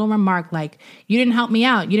make a little remark like, "You didn't help me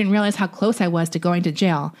out. You didn't realize how close I was to going to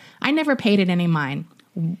jail." I never paid it any mind.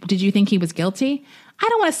 Did you think he was guilty? I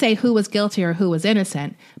don't want to say who was guilty or who was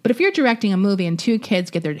innocent, but if you're directing a movie and 2 kids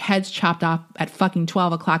get their heads chopped off at fucking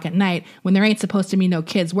 12 o'clock at night when there ain't supposed to be no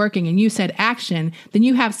kids working and you said action, then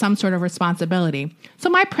you have some sort of responsibility. So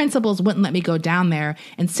my principals wouldn't let me go down there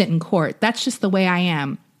and sit in court. That's just the way I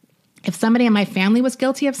am. If somebody in my family was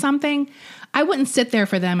guilty of something, I wouldn't sit there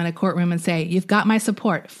for them in a courtroom and say, "You've got my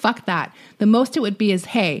support." Fuck that. The most it would be is,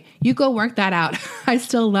 "Hey, you go work that out. I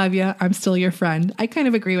still love you. I'm still your friend." I kind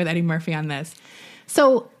of agree with Eddie Murphy on this.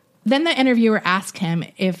 So then the interviewer asked him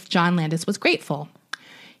if John Landis was grateful.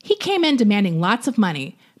 He came in demanding lots of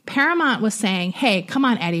money. Paramount was saying, "Hey, come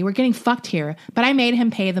on, Eddie, we're getting fucked here." But I made them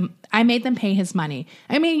pay his money.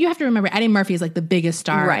 I mean, you have to remember, Eddie Murphy is like the biggest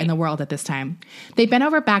star in the world at this time. They bent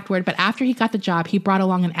over backward, but after he got the job, he brought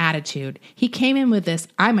along an attitude. He came in with this,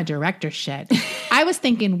 "I'm a director" shit. I was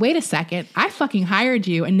thinking, wait a second, I fucking hired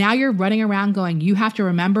you, and now you're running around going, "You have to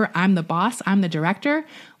remember, I'm the boss, I'm the director."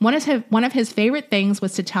 One of his favorite things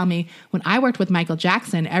was to tell me, when I worked with Michael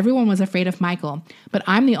Jackson, everyone was afraid of Michael, but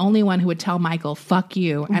I'm the only one who would tell Michael, "Fuck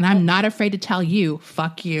you," and I'm not afraid to tell you,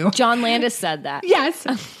 "Fuck you." John Landis said that. Yes.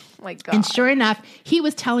 Oh my God. And sure enough, he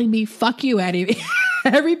was telling me, "Fuck you, Eddie."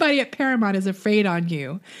 Everybody at Paramount is afraid on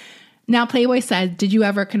you. Now, Playboy said, "Did you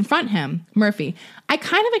ever confront him?" Murphy: "I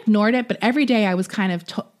kind of ignored it, but every day I was kind of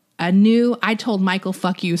a new "I told Michael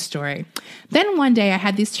fuck you" story. Then one day I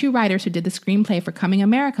had these 2 writers who did the screenplay for Coming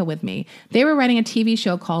America with me. They were writing a TV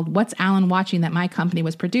show called What's Alan Watching that my company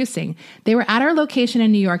was producing. They were at our location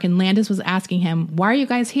in New York and Landis was asking him, "Why are you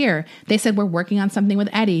guys here?" They said, "We're working on something with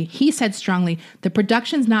Eddie." He said strongly, "The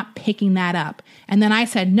production's not picking that up." And then I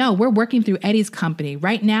said, "No, we're working through Eddie's company.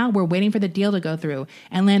 Right now, we're waiting for the deal to go through."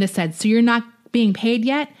 And Landis said, "So you're not being paid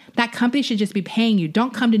yet? That company should just be paying you.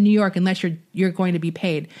 Don't come to New York unless you're going to be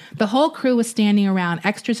paid." The whole crew was standing around,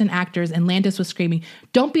 extras and actors, and Landis was screaming,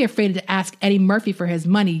 "Don't be afraid to ask Eddie Murphy for his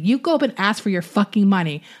money. You go up and ask for your fucking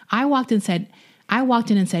money." I walked in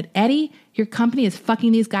and said, "Eddie, your company is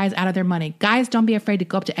fucking these guys out of their money. Guys, don't be afraid to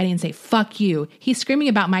go up to Eddie and say, 'Fuck you.'" He's screaming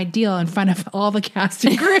about my deal in front of all the cast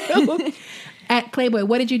and crew. At Playboy,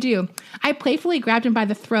 "What did you do?" I playfully grabbed him by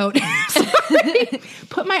the throat,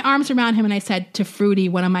 put my arms around him, and I said to Fruity,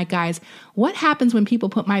 one of my guys, "What happens when people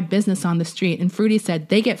put my business on the street?" And Fruity said,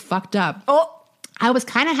 "They get fucked up." Oh, I was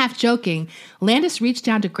kind of half joking. Landis reached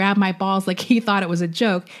down to grab my balls like he thought it was a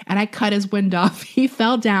joke, and I cut his wind off. He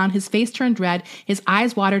fell down, his face turned red, his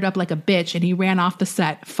eyes watered up like a bitch, and he ran off the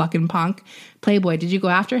set. Fucking punk. Playboy, "Did you go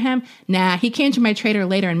after him?" "Nah, he came to my trailer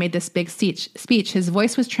later and made this big speech. His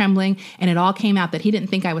voice was trembling, and it all came out that he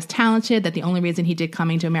didn't think I was talented, that the only reason he did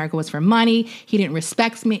Coming to America was for money. He didn't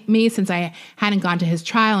respect me since I hadn't gone to his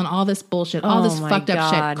trial, and all this bullshit, all this fucked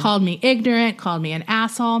up shit. Called me ignorant, called me an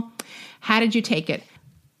asshole." How did you take it?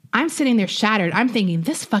 I'm sitting there shattered. I'm thinking,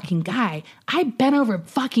 this fucking guy, I bent over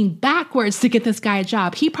fucking backwards to get this guy a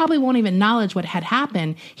job. He probably won't even acknowledge what had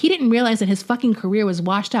happened. He didn't realize that his fucking career was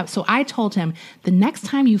washed up. So I told him, "The next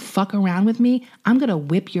time you fuck around with me, I'm going to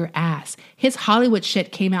whip your ass." His Hollywood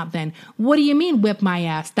shit came out then. "What do you mean whip my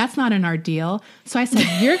ass? That's not in our deal." So I said,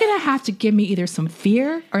 "You're going to have to give me either some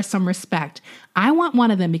fear or some respect. I want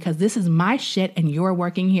one of them because this is my shit and you're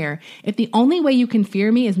working here. If the only way you can fear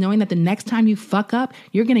me is knowing that the next time you fuck up,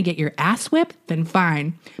 you're going to get your ass whipped, then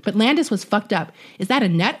fine." But Landis was fucked up. "Is that a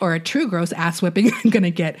net or a true gross ass whipping I'm going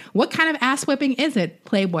to get? What kind of ass whipping is it?"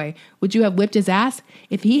 Playboy, "Would you have whipped his ass?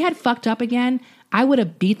 If he had fucked up again, I would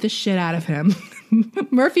have beat the shit out of him."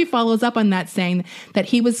 Murphy follows up on that, saying that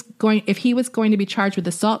if he was going to be charged with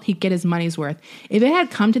assault, he'd get his money's worth. If it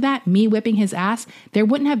had come to that, me whipping his ass, there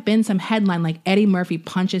wouldn't have been some headline like Eddie Murphy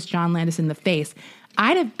punches John Landis in the face.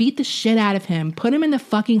 I'd have beat the shit out of him, put him in the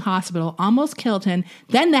fucking hospital, almost killed him.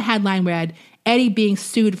 Then the headline read, "Eddie being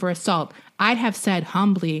sued for assault." I'd have said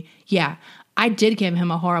humbly, "Yeah, I did give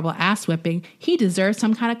him a horrible ass whipping. He deserves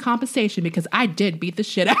some kind of compensation because I did beat the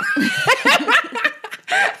shit out of him."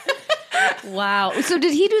 Wow. So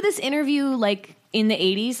did he do this interview like in the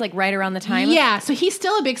 80s, like right around the time? Yeah. So he's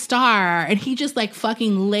still a big star and he just like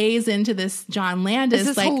fucking lays into this John Landis. This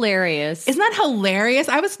is like, hilarious. Isn't that hilarious?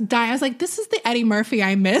 I was dying. I was like, this is the Eddie Murphy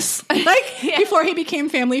I miss. Like yeah. Before he became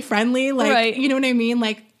family friendly. Like, right. You know what I mean?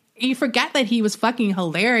 Like you forget that he was fucking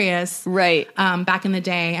hilarious. Right. Back in the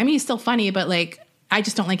day. I mean, he's still funny, but like, I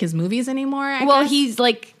just don't like his movies anymore. I guess. He's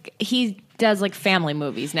like, he does like family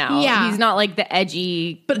movies now. Yeah. He's not like the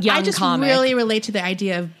edgy young I just comic. really relate to the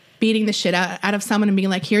idea of beating the shit out of someone and being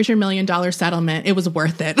like, here's your $1 million settlement. It was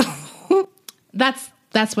worth it.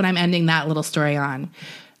 That's what I'm ending that little story on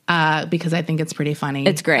because I think it's pretty funny.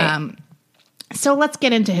 It's great. So let's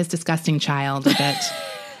get into his disgusting child a bit.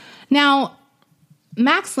 Now,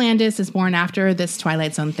 Max Landis is born after this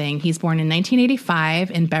Twilight Zone thing. He's born in 1985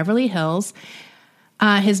 in Beverly Hills.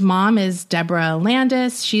 His mom is Deborah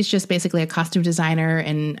Landis. She's just basically a costume designer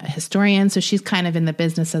and a historian, so she's kind of in the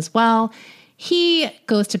business as well. He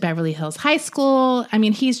goes to Beverly Hills High School. I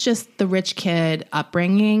mean, he's just the rich kid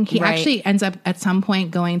upbringing. He actually ends up at some point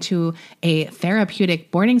going to a therapeutic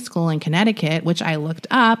boarding school in Connecticut, which I looked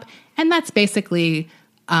up. And that's basically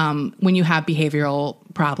when you have behavioral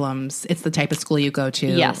problems, it's the type of school you go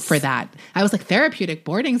to for that. I was like, therapeutic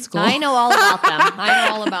boarding school? I know all about them.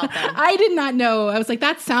 I did not know. I was like,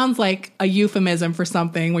 that sounds like a euphemism for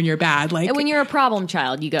something when you're bad. Like, and when you're a problem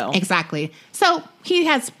child, you go. Exactly. So he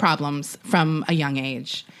has problems from a young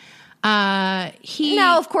age.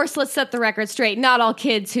 Now, of course, let's set the record straight. Not all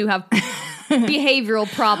kids who have behavioral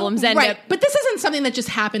problems end up. But this isn't something that just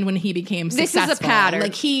happened when he became successful. This is a pattern.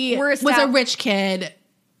 Like, he was a rich kid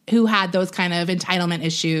who had those kind of entitlement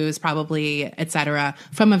issues, probably, et cetera,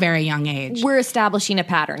 from a very young age. We're establishing a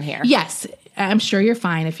pattern here. Yes. I'm sure you're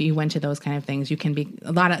fine if you went to those kind of things. You can be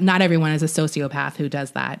not everyone is a sociopath who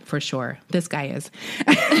does that, for sure. This guy is.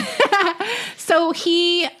 So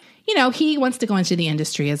he wants to go into the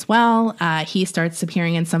industry as well. He starts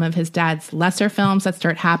appearing in some of his dad's lesser films that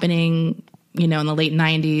start happening, in the late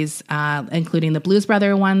 90s, including the Blues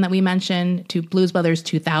Brother one that we mentioned, to Blues Brothers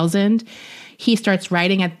 2000. He starts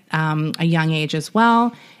writing at a young age as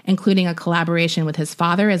well, including a collaboration with his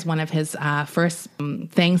father as one of his first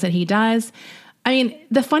things that he does. I mean,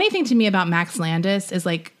 the funny thing to me about Max Landis is,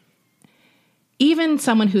 like, even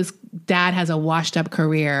someone whose dad has a washed up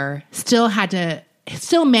career still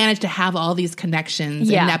managed to have all these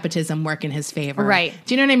connections and nepotism work in his favor. Right.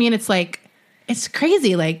 Do you know what I mean? It's like, it's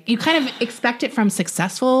crazy. Like, you kind of expect it from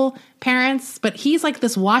successful parents, but he's like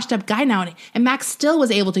this washed up guy now. And Max still was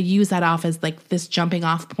able to use that off as like this jumping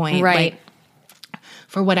off point. Right. Like,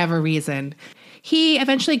 for whatever reason. He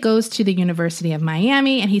eventually goes to the University of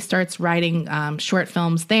Miami and he starts writing short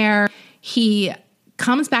films there. He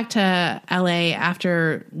comes back to LA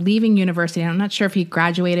after leaving university. I'm not sure if he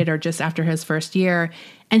graduated or just after his first year.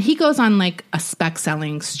 And he goes on like a spec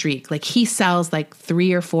selling streak. Like, he sells like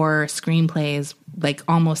 3 or 4 screenplays like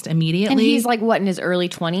almost immediately. And he's like, what, in his early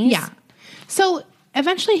 20s? Yeah. So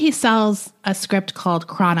eventually he sells a script called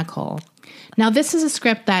Chronicle. Now, this is a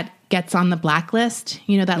script that gets on the blacklist,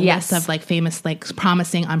 that list of like famous, like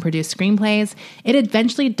promising unproduced screenplays. It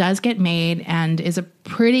eventually does get made and is a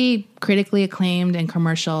pretty critically acclaimed and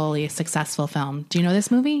commercially successful film. Do you know this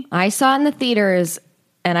movie? I saw it in the theaters,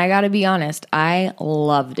 and I got to be honest, I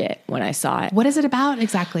loved it when I saw it. What is it about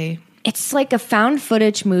exactly? It's like a found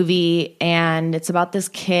footage movie, and it's about this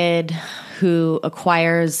kid who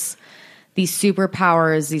acquires these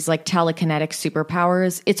superpowers, these like telekinetic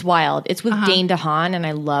superpowers. It's wild. It's with Dane DeHaan, and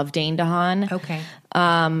I love Dane DeHaan. Okay.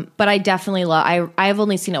 But I definitely love, I've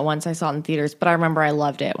only seen it once. I saw it in theaters, but I remember I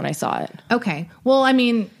loved it when I saw it. Okay. Well, I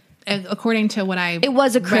mean, according to what it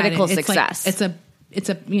was a critical success. It's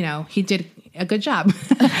a he did a good job.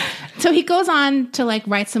 So he goes on to like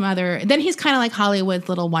write some other, then he's kind of like Hollywood's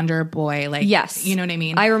little wonder boy. Like, yes. You know what I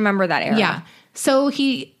mean? I remember that era. Yeah. So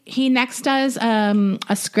he next does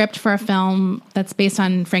a script for a film that's based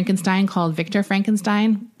on Frankenstein called Victor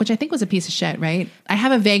Frankenstein, which I think was a piece of shit, right? I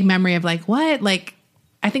have a vague memory of like, what? Like,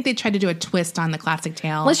 I think they tried to do a twist on the classic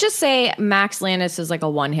tale. Let's just say Max Landis is like a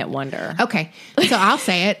one-hit wonder. Okay. So I'll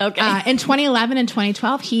say it. Okay. In 2011 and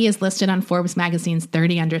 2012, he is listed on Forbes magazine's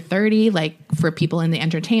 30 Under 30, like for people in the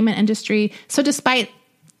entertainment industry. So despite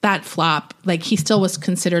that flop, like he still was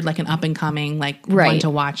considered like an up-and-coming, like one to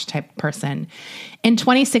watch type person. In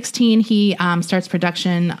 2016, he starts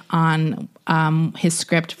production on his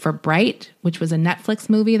script for Bright, which was a Netflix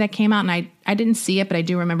movie that came out, and I didn't see it, but I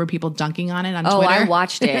do remember people dunking on it on Twitter. Oh, I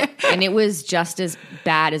watched it, and it was just as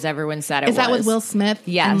bad as everyone said it was. Is that with Will Smith?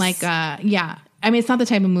 Yes. And like, yeah. I mean, it's not the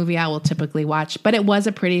type of movie I will typically watch, but it was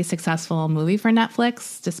a pretty successful movie for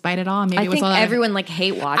Netflix, despite it all. Maybe I it was think everyone like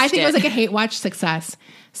hate watched it. I think it was like a hate watch success.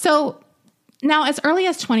 So now, as early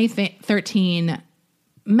as 2013,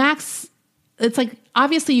 Max, it's like,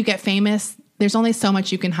 obviously you get famous. There's only so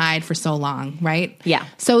much you can hide for so long, right? Yeah.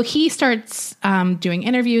 So he starts doing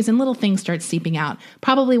interviews and little things start seeping out.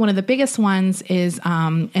 Probably one of the biggest ones is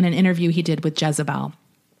in an interview he did with Jezebel.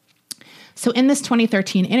 So in this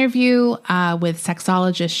 2013 interview with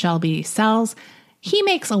sexologist Shelby Sells, he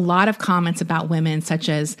makes a lot of comments about women, such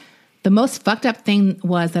as, the most fucked up thing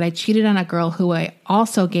was that I cheated on a girl who I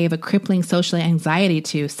also gave a crippling social anxiety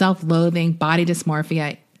to, self-loathing, body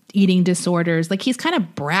dysmorphia, eating disorders. Like, he's kind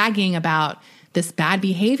of bragging about this bad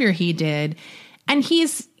behavior he did. And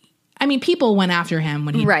he's, I mean, people went after him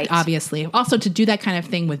when he Right. Also, to do that kind of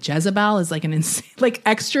thing with Jezebel is like an like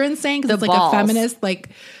extra insane because it's like balls. a feminist like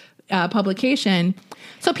publication.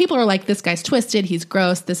 So people are like, this guy's twisted. He's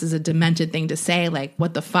gross. This is a demented thing to say. Like,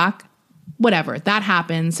 what the fuck? Whatever. That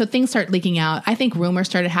happens. So things start leaking out. I think rumors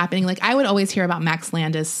started happening. Like, I would always hear about Max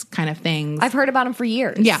Landis kind of things. I've heard about him for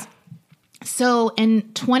years. Yeah. So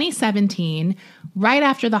in 2017, right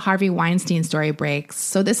after the Harvey Weinstein story breaks,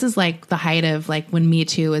 so this is like the height of like when Me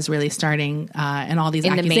Too is really starting and all these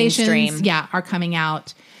In the accusations mainstream. are coming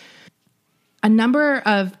out. A number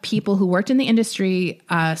of people who worked in the industry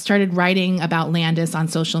started writing about Landis on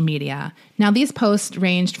social media. Now, these posts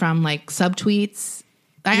ranged from like subtweets.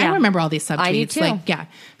 I remember all these subtweets. I do too.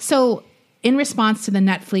 So in response to the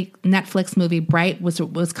Netflix movie Bright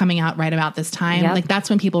was coming out right about this time. Yep. Like that's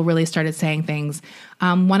when people really started saying things.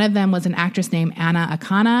 One of them was an actress named Anna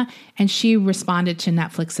Akana, and she responded to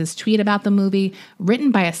Netflix's tweet about the movie,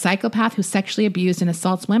 written by a psychopath who sexually abused and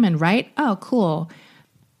assaults women, right? Oh, cool.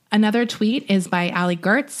 Another tweet is by Ali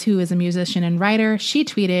Gertz, who is a musician and writer. She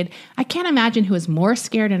tweeted, I can't imagine who is more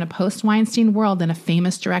scared in a post-Weinstein world than a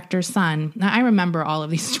famous director's son. Now, I remember all of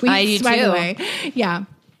these tweets, I do by the too. way. Yeah.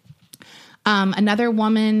 Another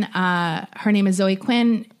woman, her name is Zoe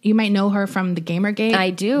Quinn. You might know her from the Gamergate. I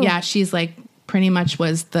do. Yeah, she's like pretty much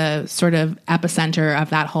was the sort of epicenter of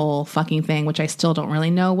that whole fucking thing, which I still don't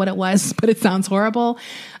really know what it was, but it sounds horrible.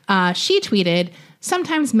 She tweeted,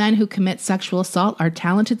 sometimes men who commit sexual assault are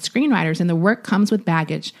talented screenwriters and the work comes with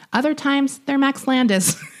baggage. Other times they're Max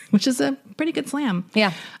Landis, which is a pretty good slam.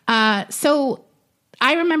 Yeah. So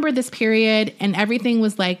I remember this period and everything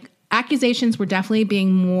was like, accusations were definitely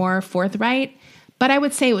being more forthright, but I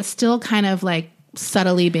would say it was still kind of like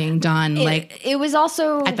subtly being done. It was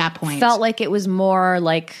also at that point felt like it was more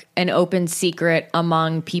like an open secret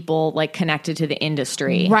among people like connected to the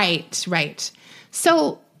industry. Right.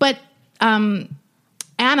 So, but Anna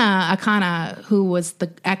Akana, who was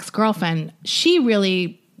the ex-girlfriend, she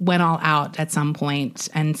really went all out at some point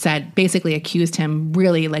and said, basically accused him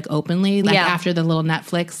really like openly, like after the little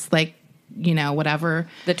Netflix, like, you know, whatever.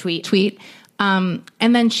 The tweet. And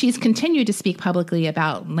then she's continued to speak publicly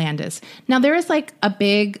about Landis. Now, there is like a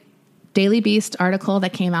big Daily Beast article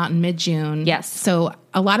that came out in mid-June. Yes. So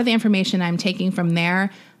a lot of the information I'm taking from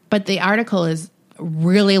there, but the article is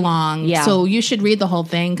really long. Yeah. So you should read the whole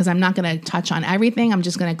thing because I'm not going to touch on everything. I'm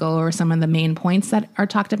just going to go over some of the main points that are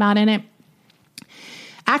talked about in it.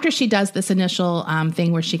 After she does this initial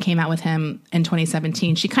thing where she came out with him in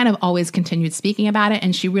 2017, she kind of always continued speaking about it,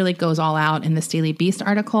 and she really goes all out in this Daily Beast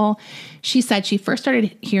article. She said she first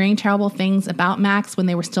started hearing terrible things about Max when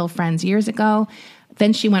they were still friends years ago.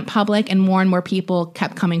 Then she went public, and more people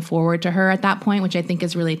kept coming forward to her at that point, which I think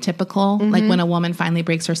is really typical. Mm-hmm. Like when a woman finally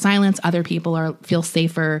breaks her silence, other people feel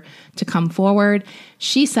safer to come forward.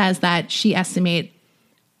 She says that she estimates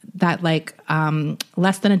that like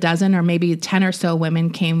less than a dozen or maybe 10 or so women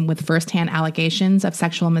came with firsthand allegations of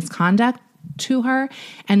sexual misconduct to her.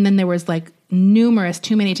 And then there was like numerous,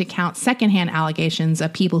 too many to count, secondhand allegations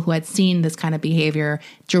of people who had seen this kind of behavior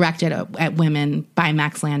directed at women by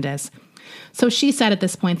Max Landis. So she said at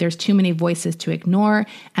this point, there's too many voices to ignore.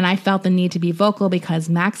 And I felt the need to be vocal because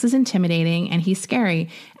Max is intimidating and he's scary.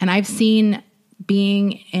 And I've seen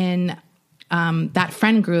being in that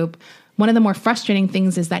friend group, one of the more frustrating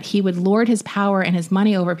things is that he would lord his power and his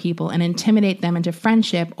money over people and intimidate them into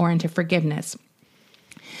friendship or into forgiveness.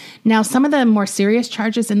 Now, some of the more serious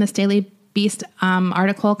charges in this Daily Beast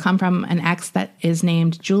article come from an ex that is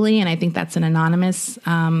named Julie, and I think that's an anonymous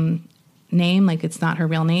name, like it's not her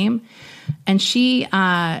real name. And she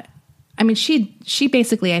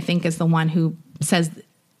basically, I think, is the one who says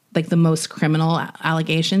like the most criminal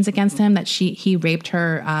allegations against him, that he raped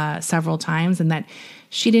her several times and that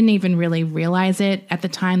she didn't even really realize it at the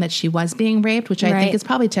time that she was being raped, which I think is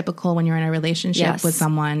probably typical when you're in a relationship with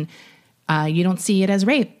someone. You don't see it as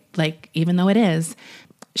rape, like even though it is.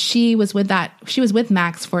 She was with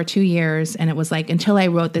Max for 2 years, and it was like until I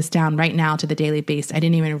wrote this down right now to the Daily Beast, I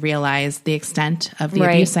didn't even realize the extent of the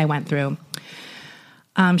abuse I went through.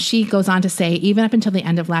 She goes on to say, even up until the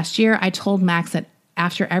end of last year, I told Max that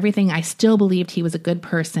after everything, I still believed he was a good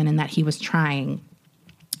person and that he was trying.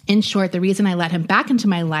 In short, the reason I let him back into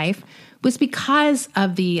my life was because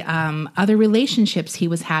of the other relationships he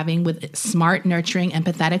was having with smart, nurturing,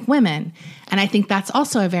 empathetic women. And I think that's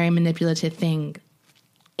also a very manipulative thing.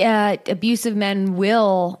 Abusive men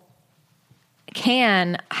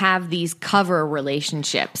can have these cover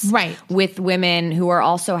relationships with women who are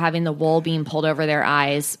also having the wool being pulled over their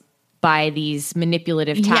eyes by these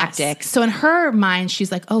manipulative tactics. Yes. So in her mind,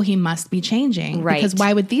 she's like, oh, he must be changing. Right. Because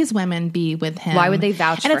why would these women be with him? Why would they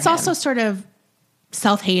vouch for him? And it's also sort of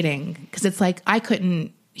self-hating because it's like,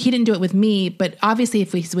 he didn't do it with me, but obviously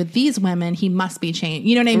if he's with these women, he must be changed.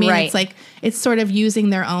 You know what I mean? Right. It's like, it's sort of using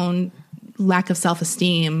their own lack of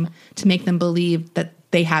self-esteem to make them believe that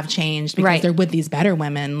they have changed because they're with these better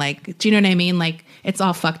women. Like, do you know what I mean? Like, it's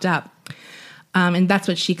all fucked up. And that's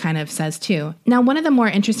what she kind of says too. Now, one of the more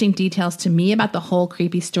interesting details to me about the whole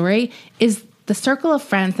creepy story is the circle of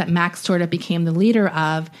friends that Max sort of became the leader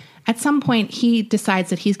of. At some point, he decides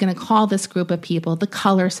that he's going to call this group of people the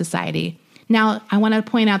Color Society. Now, I want to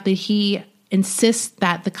point out that he insists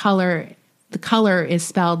that the color is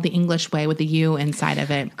spelled the English way with the U inside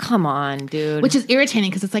of it. Come on, dude. Which is irritating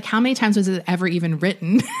because it's like, how many times was it ever even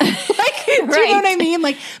written? Like, do you know what I mean?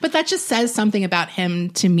 Like, but that just says something about him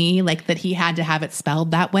to me, like that he had to have it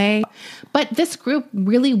spelled that way. But this group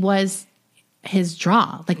really was his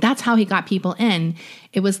draw. Like, that's how he got people in.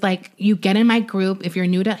 It was like, you get in my group. If you're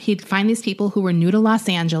new to, he'd find these people who were new to Los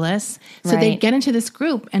Angeles. So they'd get into this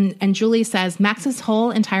group. And Julie says Max's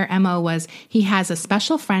whole entire MO was he has a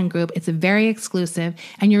special friend group. It's very exclusive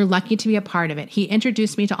and you're lucky to be a part of it. He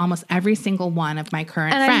introduced me to almost every single one of my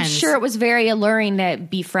current friends. I'm sure it was very alluring to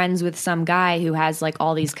be friends with some guy who has like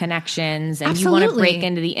all these connections and you want to break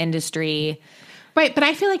into the industry. Right. But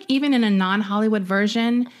I feel like even in a non-Hollywood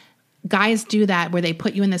version, guys do that where they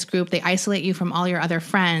put you in this group, they isolate you from all your other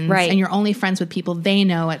friends, and you're only friends with people they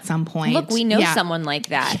know at some point. Look, we know someone like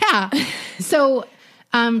that. Yeah. So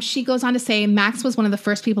she goes on to say, Max was one of the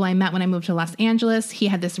first people I met when I moved to Los Angeles. He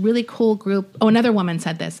had this really cool group. Oh, another woman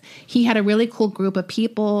said this. He had a really cool group of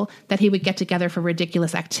people that he would get together for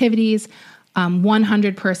ridiculous activities.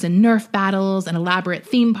 100-person Nerf battles and elaborate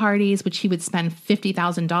theme parties, which he would spend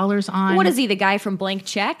 $50,000 on. What is he, the guy from Blank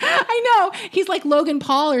Check? I know. He's like Logan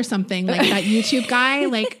Paul or something, like that YouTube guy.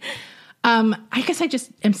 Like, I guess I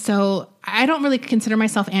just am I don't really consider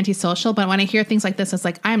myself antisocial, but when I hear things like this, it's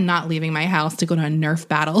like, I'm not leaving my house to go to a Nerf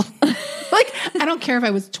battle. Like, I don't care if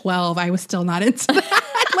I was 12, I was still not into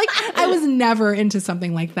that. Like, I was never into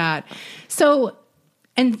something like that. So,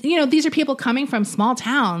 and, you know, these are people coming from small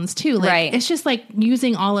towns, too. Like, it's just like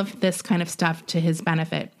using all of this kind of stuff to his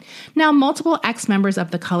benefit. Now, multiple ex-members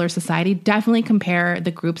of the Color Society definitely compare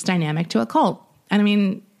the group's dynamic to a cult. And I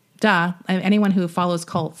mean, duh. Anyone who follows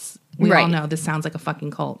cults, we all know this sounds like a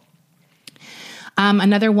fucking cult.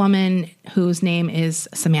 Another woman whose name is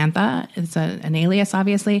Samantha, it's an alias,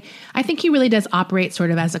 obviously. I think he really does operate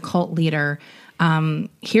sort of as a cult leader.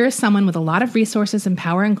 Here's someone with a lot of resources and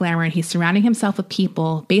power and glamour, and he's surrounding himself with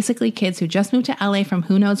people, basically kids who just moved to LA from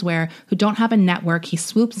who knows where, who don't have a network. He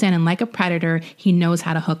swoops in and like a predator, he knows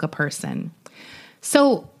how to hook a person.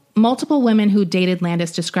 So multiple women who dated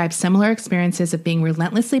Landis describe similar experiences of being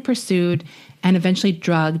relentlessly pursued and eventually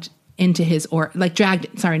dragged into his orbit.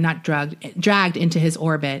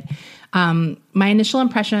 My initial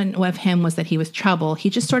impression of him was that he was trouble. He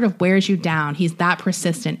just sort of wears you down. He's that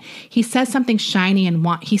persistent. He says something shiny and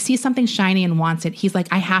he sees something shiny and wants it. He's like,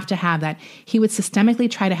 I have to have that. He would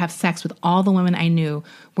systemically try to have sex with all the women I knew.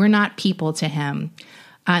 We're not people to him.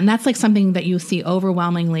 And that's like something that you see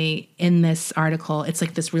overwhelmingly in this article. It's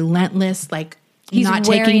like this relentless, like he's not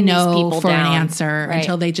taking no for an answer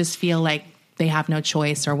until they just feel like they have no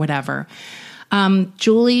choice or whatever.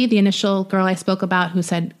 Julie, the initial girl I spoke about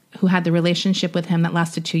who had the relationship with him that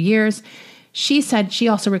lasted 2 years, she said she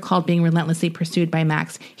also recalled being relentlessly pursued by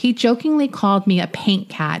Max. He jokingly called me a paint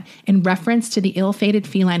cat in reference to the ill-fated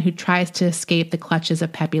feline who tries to escape the clutches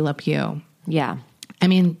of Pepe Le Pew. Yeah. I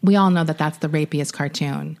mean, we all know that that's the rapiest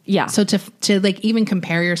cartoon. Yeah. So to like even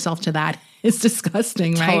compare yourself to that is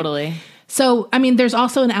disgusting, right? Totally. So, I mean, there's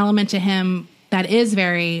also an element to him that is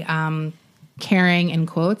very caring, in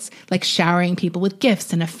quotes, like showering people with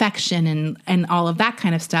gifts and affection and all of that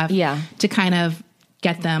kind of stuff. Yeah. To kind of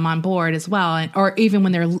get them on board as well. Or even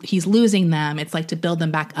when he's losing them, it's like to build them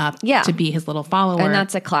back up to be his little follower. And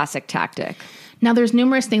that's a classic tactic. Now, there's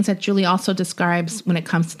numerous things that Julie also describes when it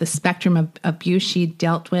comes to the spectrum of abuse she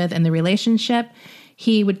dealt with in the relationship.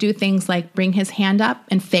 He would do things like bring his hand up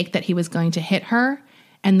and fake that he was going to hit her.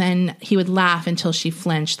 And then he would laugh until she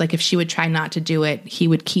flinched. Like if she would try not to do it, he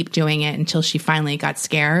would keep doing it until she finally got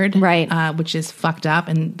scared. Right. Which is fucked up.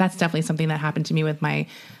 And that's definitely something that happened to me with my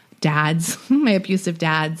dads, my abusive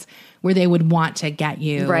dads, where they would want to get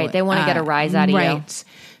you. Right. They want to get a rise out of you.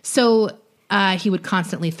 So he would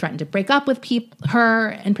constantly threaten to break up with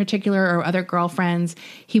her in particular or other girlfriends.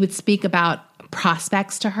 He would speak about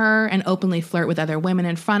prospects to her and openly flirt with other women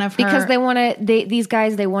in front of her. Because they want to, these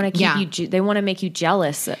guys, they want to keep you, they want to make you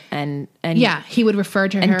jealous and yeah, he would refer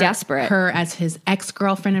to her, desperate. her as his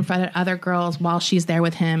ex-girlfriend in front of other girls while she's there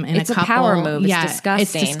with him in it's a couple. Power move. It's disgusting.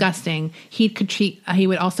 It's disgusting. He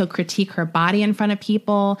would also critique her body in front of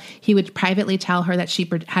people. He would privately tell her that she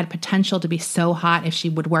had potential to be so hot if she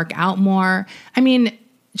would work out more. I mean,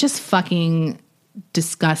 just fucking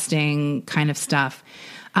disgusting kind of stuff.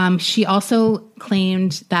 She also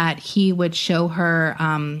claimed that he would show her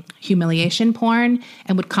humiliation porn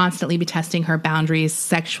and would constantly be testing her boundaries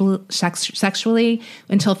sexually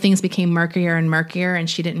until things became murkier and murkier, and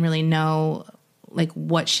she didn't really know like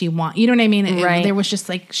what she want. You know what I mean? Right. There was just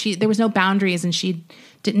like there was no boundaries, and she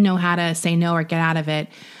didn't know how to say no or get out of it.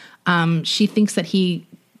 She thinks that he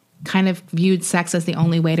kind of viewed sex as the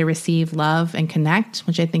only way to receive love and connect,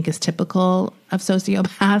 which I think is typical of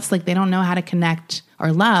sociopaths. Like they don't know how to connect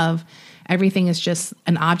or love. Everything is just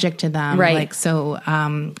an object to them. Right. Like, so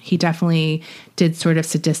he definitely did sort of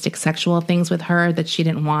sadistic sexual things with her that she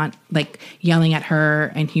didn't want, like yelling at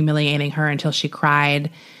her and humiliating her until she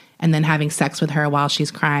cried and then having sex with her while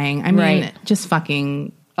she's crying. I mean, just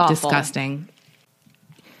fucking awful. Disgusting.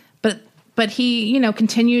 But he, you know,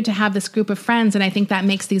 continued to have this group of friends, and I think that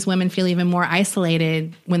makes these women feel even more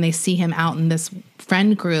isolated when they see him out in this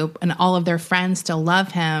friend group, and all of their friends still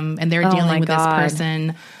love him, and they're dealing with this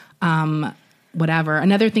person, whatever.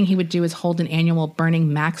 Another thing he would do is hold an annual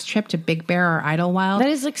Burning Max trip to Big Bear or Idlewild. That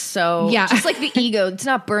is like so, just like the ego. It's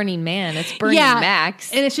not Burning Man, it's Burning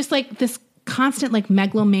Max. And it's just like this constant like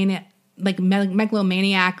megalomaniac,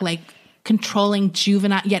 like controlling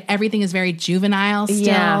juvenile, yet everything is very juvenile still,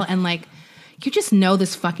 and like, you just know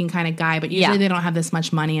this fucking kind of guy, but usually they don't have this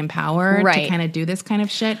much money and power to kind of do this kind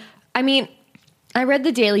of shit. I mean, I read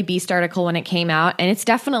the Daily Beast article when it came out, and it's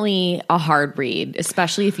definitely a hard read,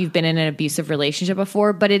 especially if you've been in an abusive relationship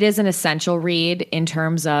before, but it is an essential read in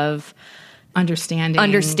terms of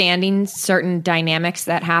understanding certain dynamics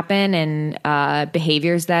that happen and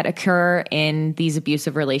behaviors that occur in these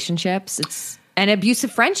abusive relationships. And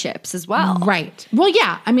abusive friendships as well. Right. Well,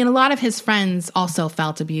 yeah. I mean, a lot of his friends also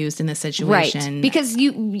felt abused in this situation. Right. Because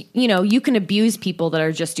you know, you can abuse people that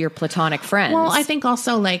are just your platonic friends. Well, I think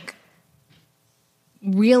also like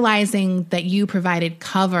realizing that you provided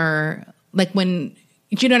cover, like when,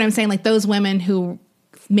 do you know what I'm saying? Like those women who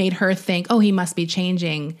made her think, oh, he must be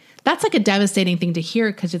changing. That's like a devastating thing to hear,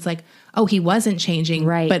 because it's like, oh, he wasn't changing.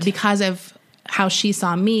 Right. But because of how she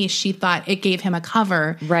saw me, she thought it gave him a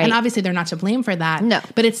cover. Right. And obviously they're not to blame for that. No.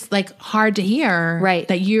 But it's like hard to hear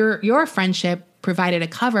that your friendship provided a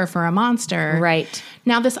cover for a monster. Right.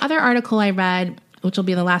 Now, this other article I read, which will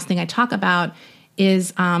be the last thing I talk about,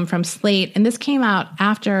 is from Slate. And this came out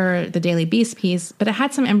after the Daily Beast piece, but it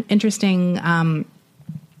had some interesting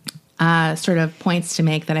sort of points to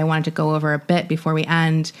make that I wanted to go over a bit before we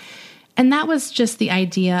end. And that was just the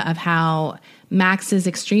idea of how Max's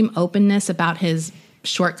extreme openness about his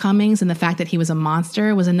shortcomings and the fact that he was a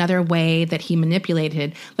monster was another way that he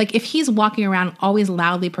manipulated. Like if he's walking around always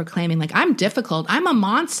loudly proclaiming like, I'm difficult, I'm a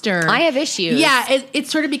monster, I have issues. Yeah, it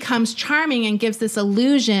sort of becomes charming and gives this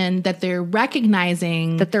illusion that they're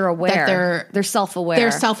recognizing that they're aware, that they're self-aware.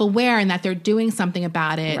 They're self-aware and that they're doing something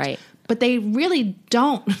about it. Right. But they really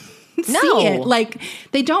don't see it. Like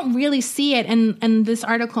they don't really see it. And this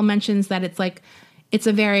article mentions that it's like, it's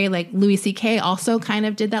a very like Louis C.K. also kind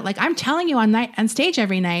of did that. Like I'm telling you on stage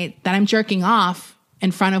every night that I'm jerking off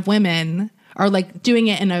in front of women, or like doing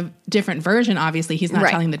it in a different version. Obviously he's not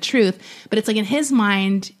telling the truth, but it's like in his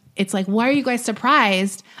mind, it's like, why are you guys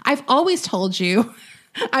surprised? I've always told you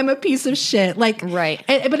I'm a piece of shit. Like, right.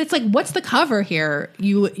 But it's like, what's the cover here?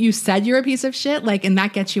 You said you're a piece of shit, like, and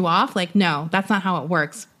that gets you off. Like, no, that's not how it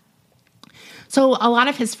works. So a lot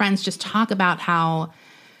of his friends just talk about how,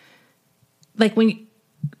 like when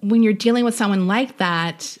you're dealing with someone like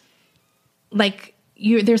that, like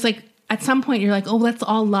there's like at some point you're like, oh, let's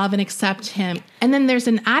all love and accept him. And then there's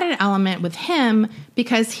an added element with him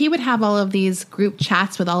because he would have all of these group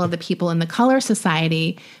chats with all of the people in the Color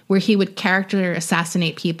Society where he would character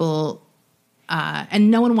assassinate people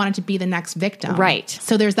and no one wanted to be the next victim. Right.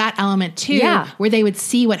 So there's that element too, where they would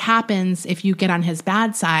see what happens if you get on his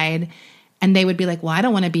bad side. And they would be like, well, I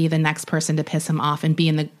don't want to be the next person to piss him off and be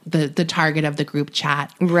in the target of the group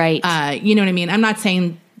chat. Right. You know what I mean? I'm not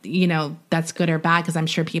saying, you know, that's good or bad, because I'm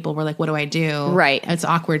sure people were like, what do I do? Right. It's an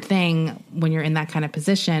awkward thing when you're in that kind of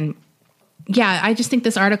position. Yeah, I just think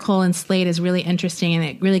this article in Slate is really interesting, and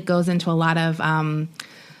it really goes into a lot of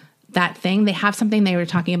that thing. They have something they were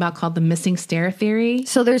talking about called the missing stair theory.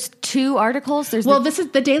 So there's 2 articles. This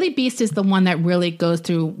is the Daily Beast is the one that really goes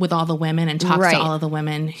through with all the women and talks Right. to all of the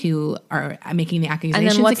women who are making the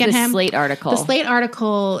accusations and then what's against the him. Slate article? The Slate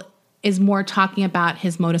article is more talking about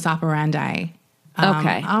his modus operandi.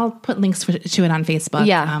 Okay. I'll put links to it on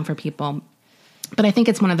Facebook for people. But I think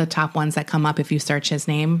it's one of the top ones that come up if you search his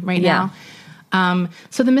name right now.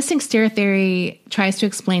 So the missing stair theory tries to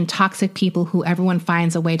explain toxic people who everyone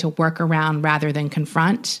finds a way to work around rather than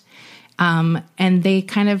confront. And they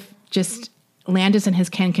kind of just, Landis and his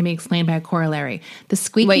kin can be explained by a corollary. The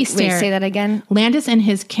squeaky stare. Wait, say that again. Landis and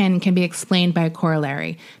his kin can be explained by a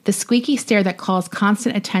corollary. The squeaky stare that calls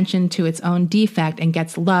constant attention to its own defect and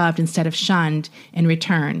gets loved instead of shunned in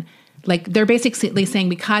return. Like, they're basically saying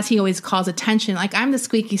because he always calls attention, like, I'm the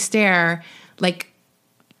squeaky stare, like,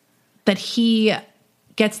 that he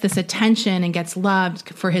gets this attention and gets loved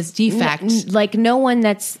for his defect. Like, no one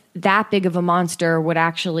that's that big of a monster would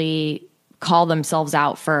actually call themselves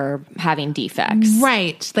out for having defects.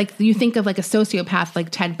 Right. Like, you think of like a sociopath like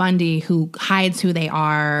Ted Bundy who hides who they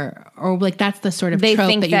are, or like that's the sort of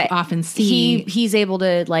trope that you often see. He's able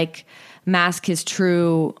to like mask his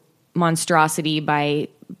true monstrosity by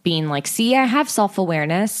being like, see, I have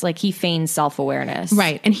self-awareness. Like, he feigns self-awareness.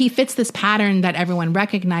 Right. And he fits this pattern that everyone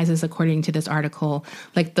recognizes according to this article,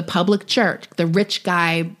 like the public jerk, the rich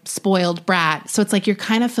guy, spoiled brat. So it's like you're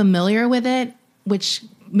kind of familiar with it, which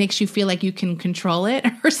makes you feel like you can control it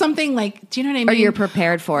or something. Like, do you know what I mean? Or you're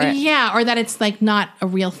prepared for it. Yeah. Or that it's like not a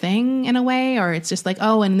real thing in a way, or it's just like,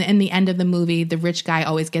 oh, and in the end of the movie, the rich guy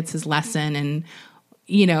always gets his lesson and,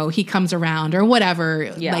 you know, he comes around or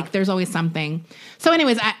whatever. Yeah. Like, there's always something. So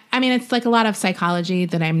anyways, I mean, it's like a lot of psychology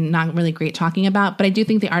that I'm not really great talking about, but I do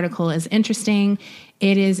think the article is interesting.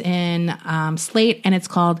 It is in Slate, and it's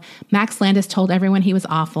called "Max Landis Told Everyone He Was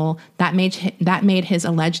Awful. That made his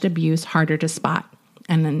alleged abuse harder to spot."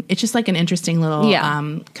 And then it's just like an interesting little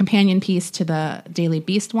companion piece to the Daily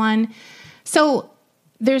Beast one. So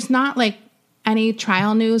there's not like any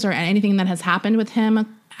trial news or anything that has happened with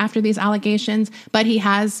him after these allegations, but he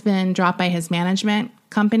has been dropped by his management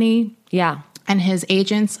company. Yeah. And his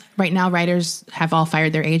agents, right now, writers have all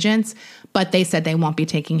fired their agents, but they said they won't be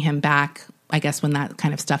taking him back, I guess, when that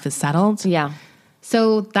kind of stuff is settled. Yeah.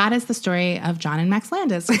 So that is the story of John and Max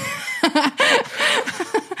Landis.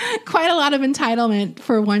 Quite a lot of entitlement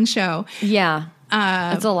for one show. Yeah.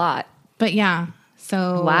 That's a lot. But yeah,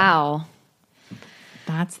 so. Wow.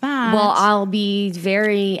 That's that. Well,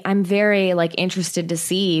 I'm very like interested to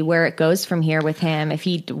see where it goes from here with him. If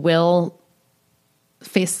he will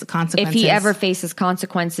face the consequences. If he ever faces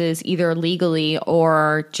consequences, either legally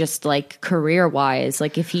or just like career wise,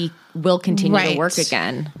 like if he will continue to work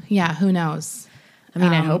again. Yeah. Who knows? I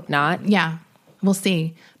mean, I hope not. Yeah. We'll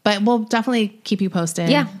see. But we'll definitely keep you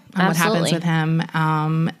posted on what happens with him.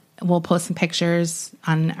 We'll post some pictures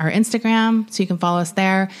on our Instagram, so you can follow us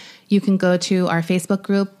there. You can go to our Facebook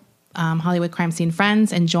group, Hollywood Crime Scene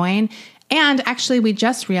Friends, and join. And actually, we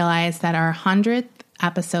just realized that our 100th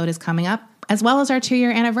episode is coming up, as well as our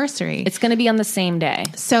 2-year anniversary. It's going to be on the same day.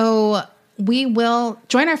 So we will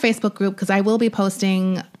join our Facebook group, because I will be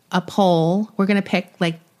posting a poll. We're going to pick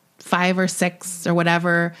like 5 or 6 or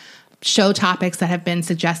whatever show topics that have been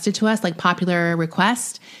suggested to us, like popular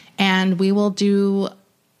request. And we will do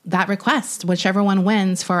that request, whichever one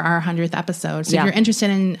wins for our 100th episode. So if you're interested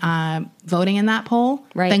in voting in that poll,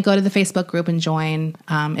 then go to the Facebook group and join.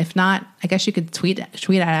 If not, I guess you could tweet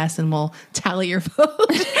at us and we'll tally your vote.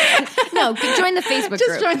 No, join the Facebook group.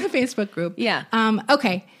 Just join the Facebook group. Yeah.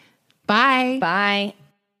 Okay. Bye. Bye.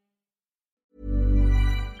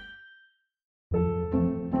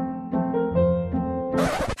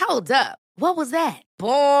 Hold up. What was that?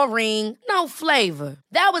 Boring. No flavor.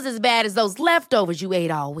 That was as bad as those leftovers you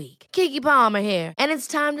ate all week. Keke Palmer here. And it's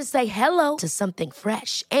time to say hello to something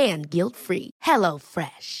fresh and guilt-free. Hello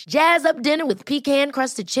Fresh. Jazz up dinner with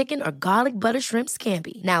pecan-crusted chicken or garlic butter shrimp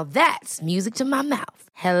scampi. Now that's music to my mouth.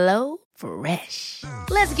 Hello Fresh.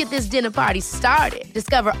 Let's get this dinner party started.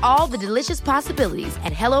 Discover all the delicious possibilities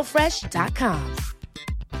at HelloFresh.com.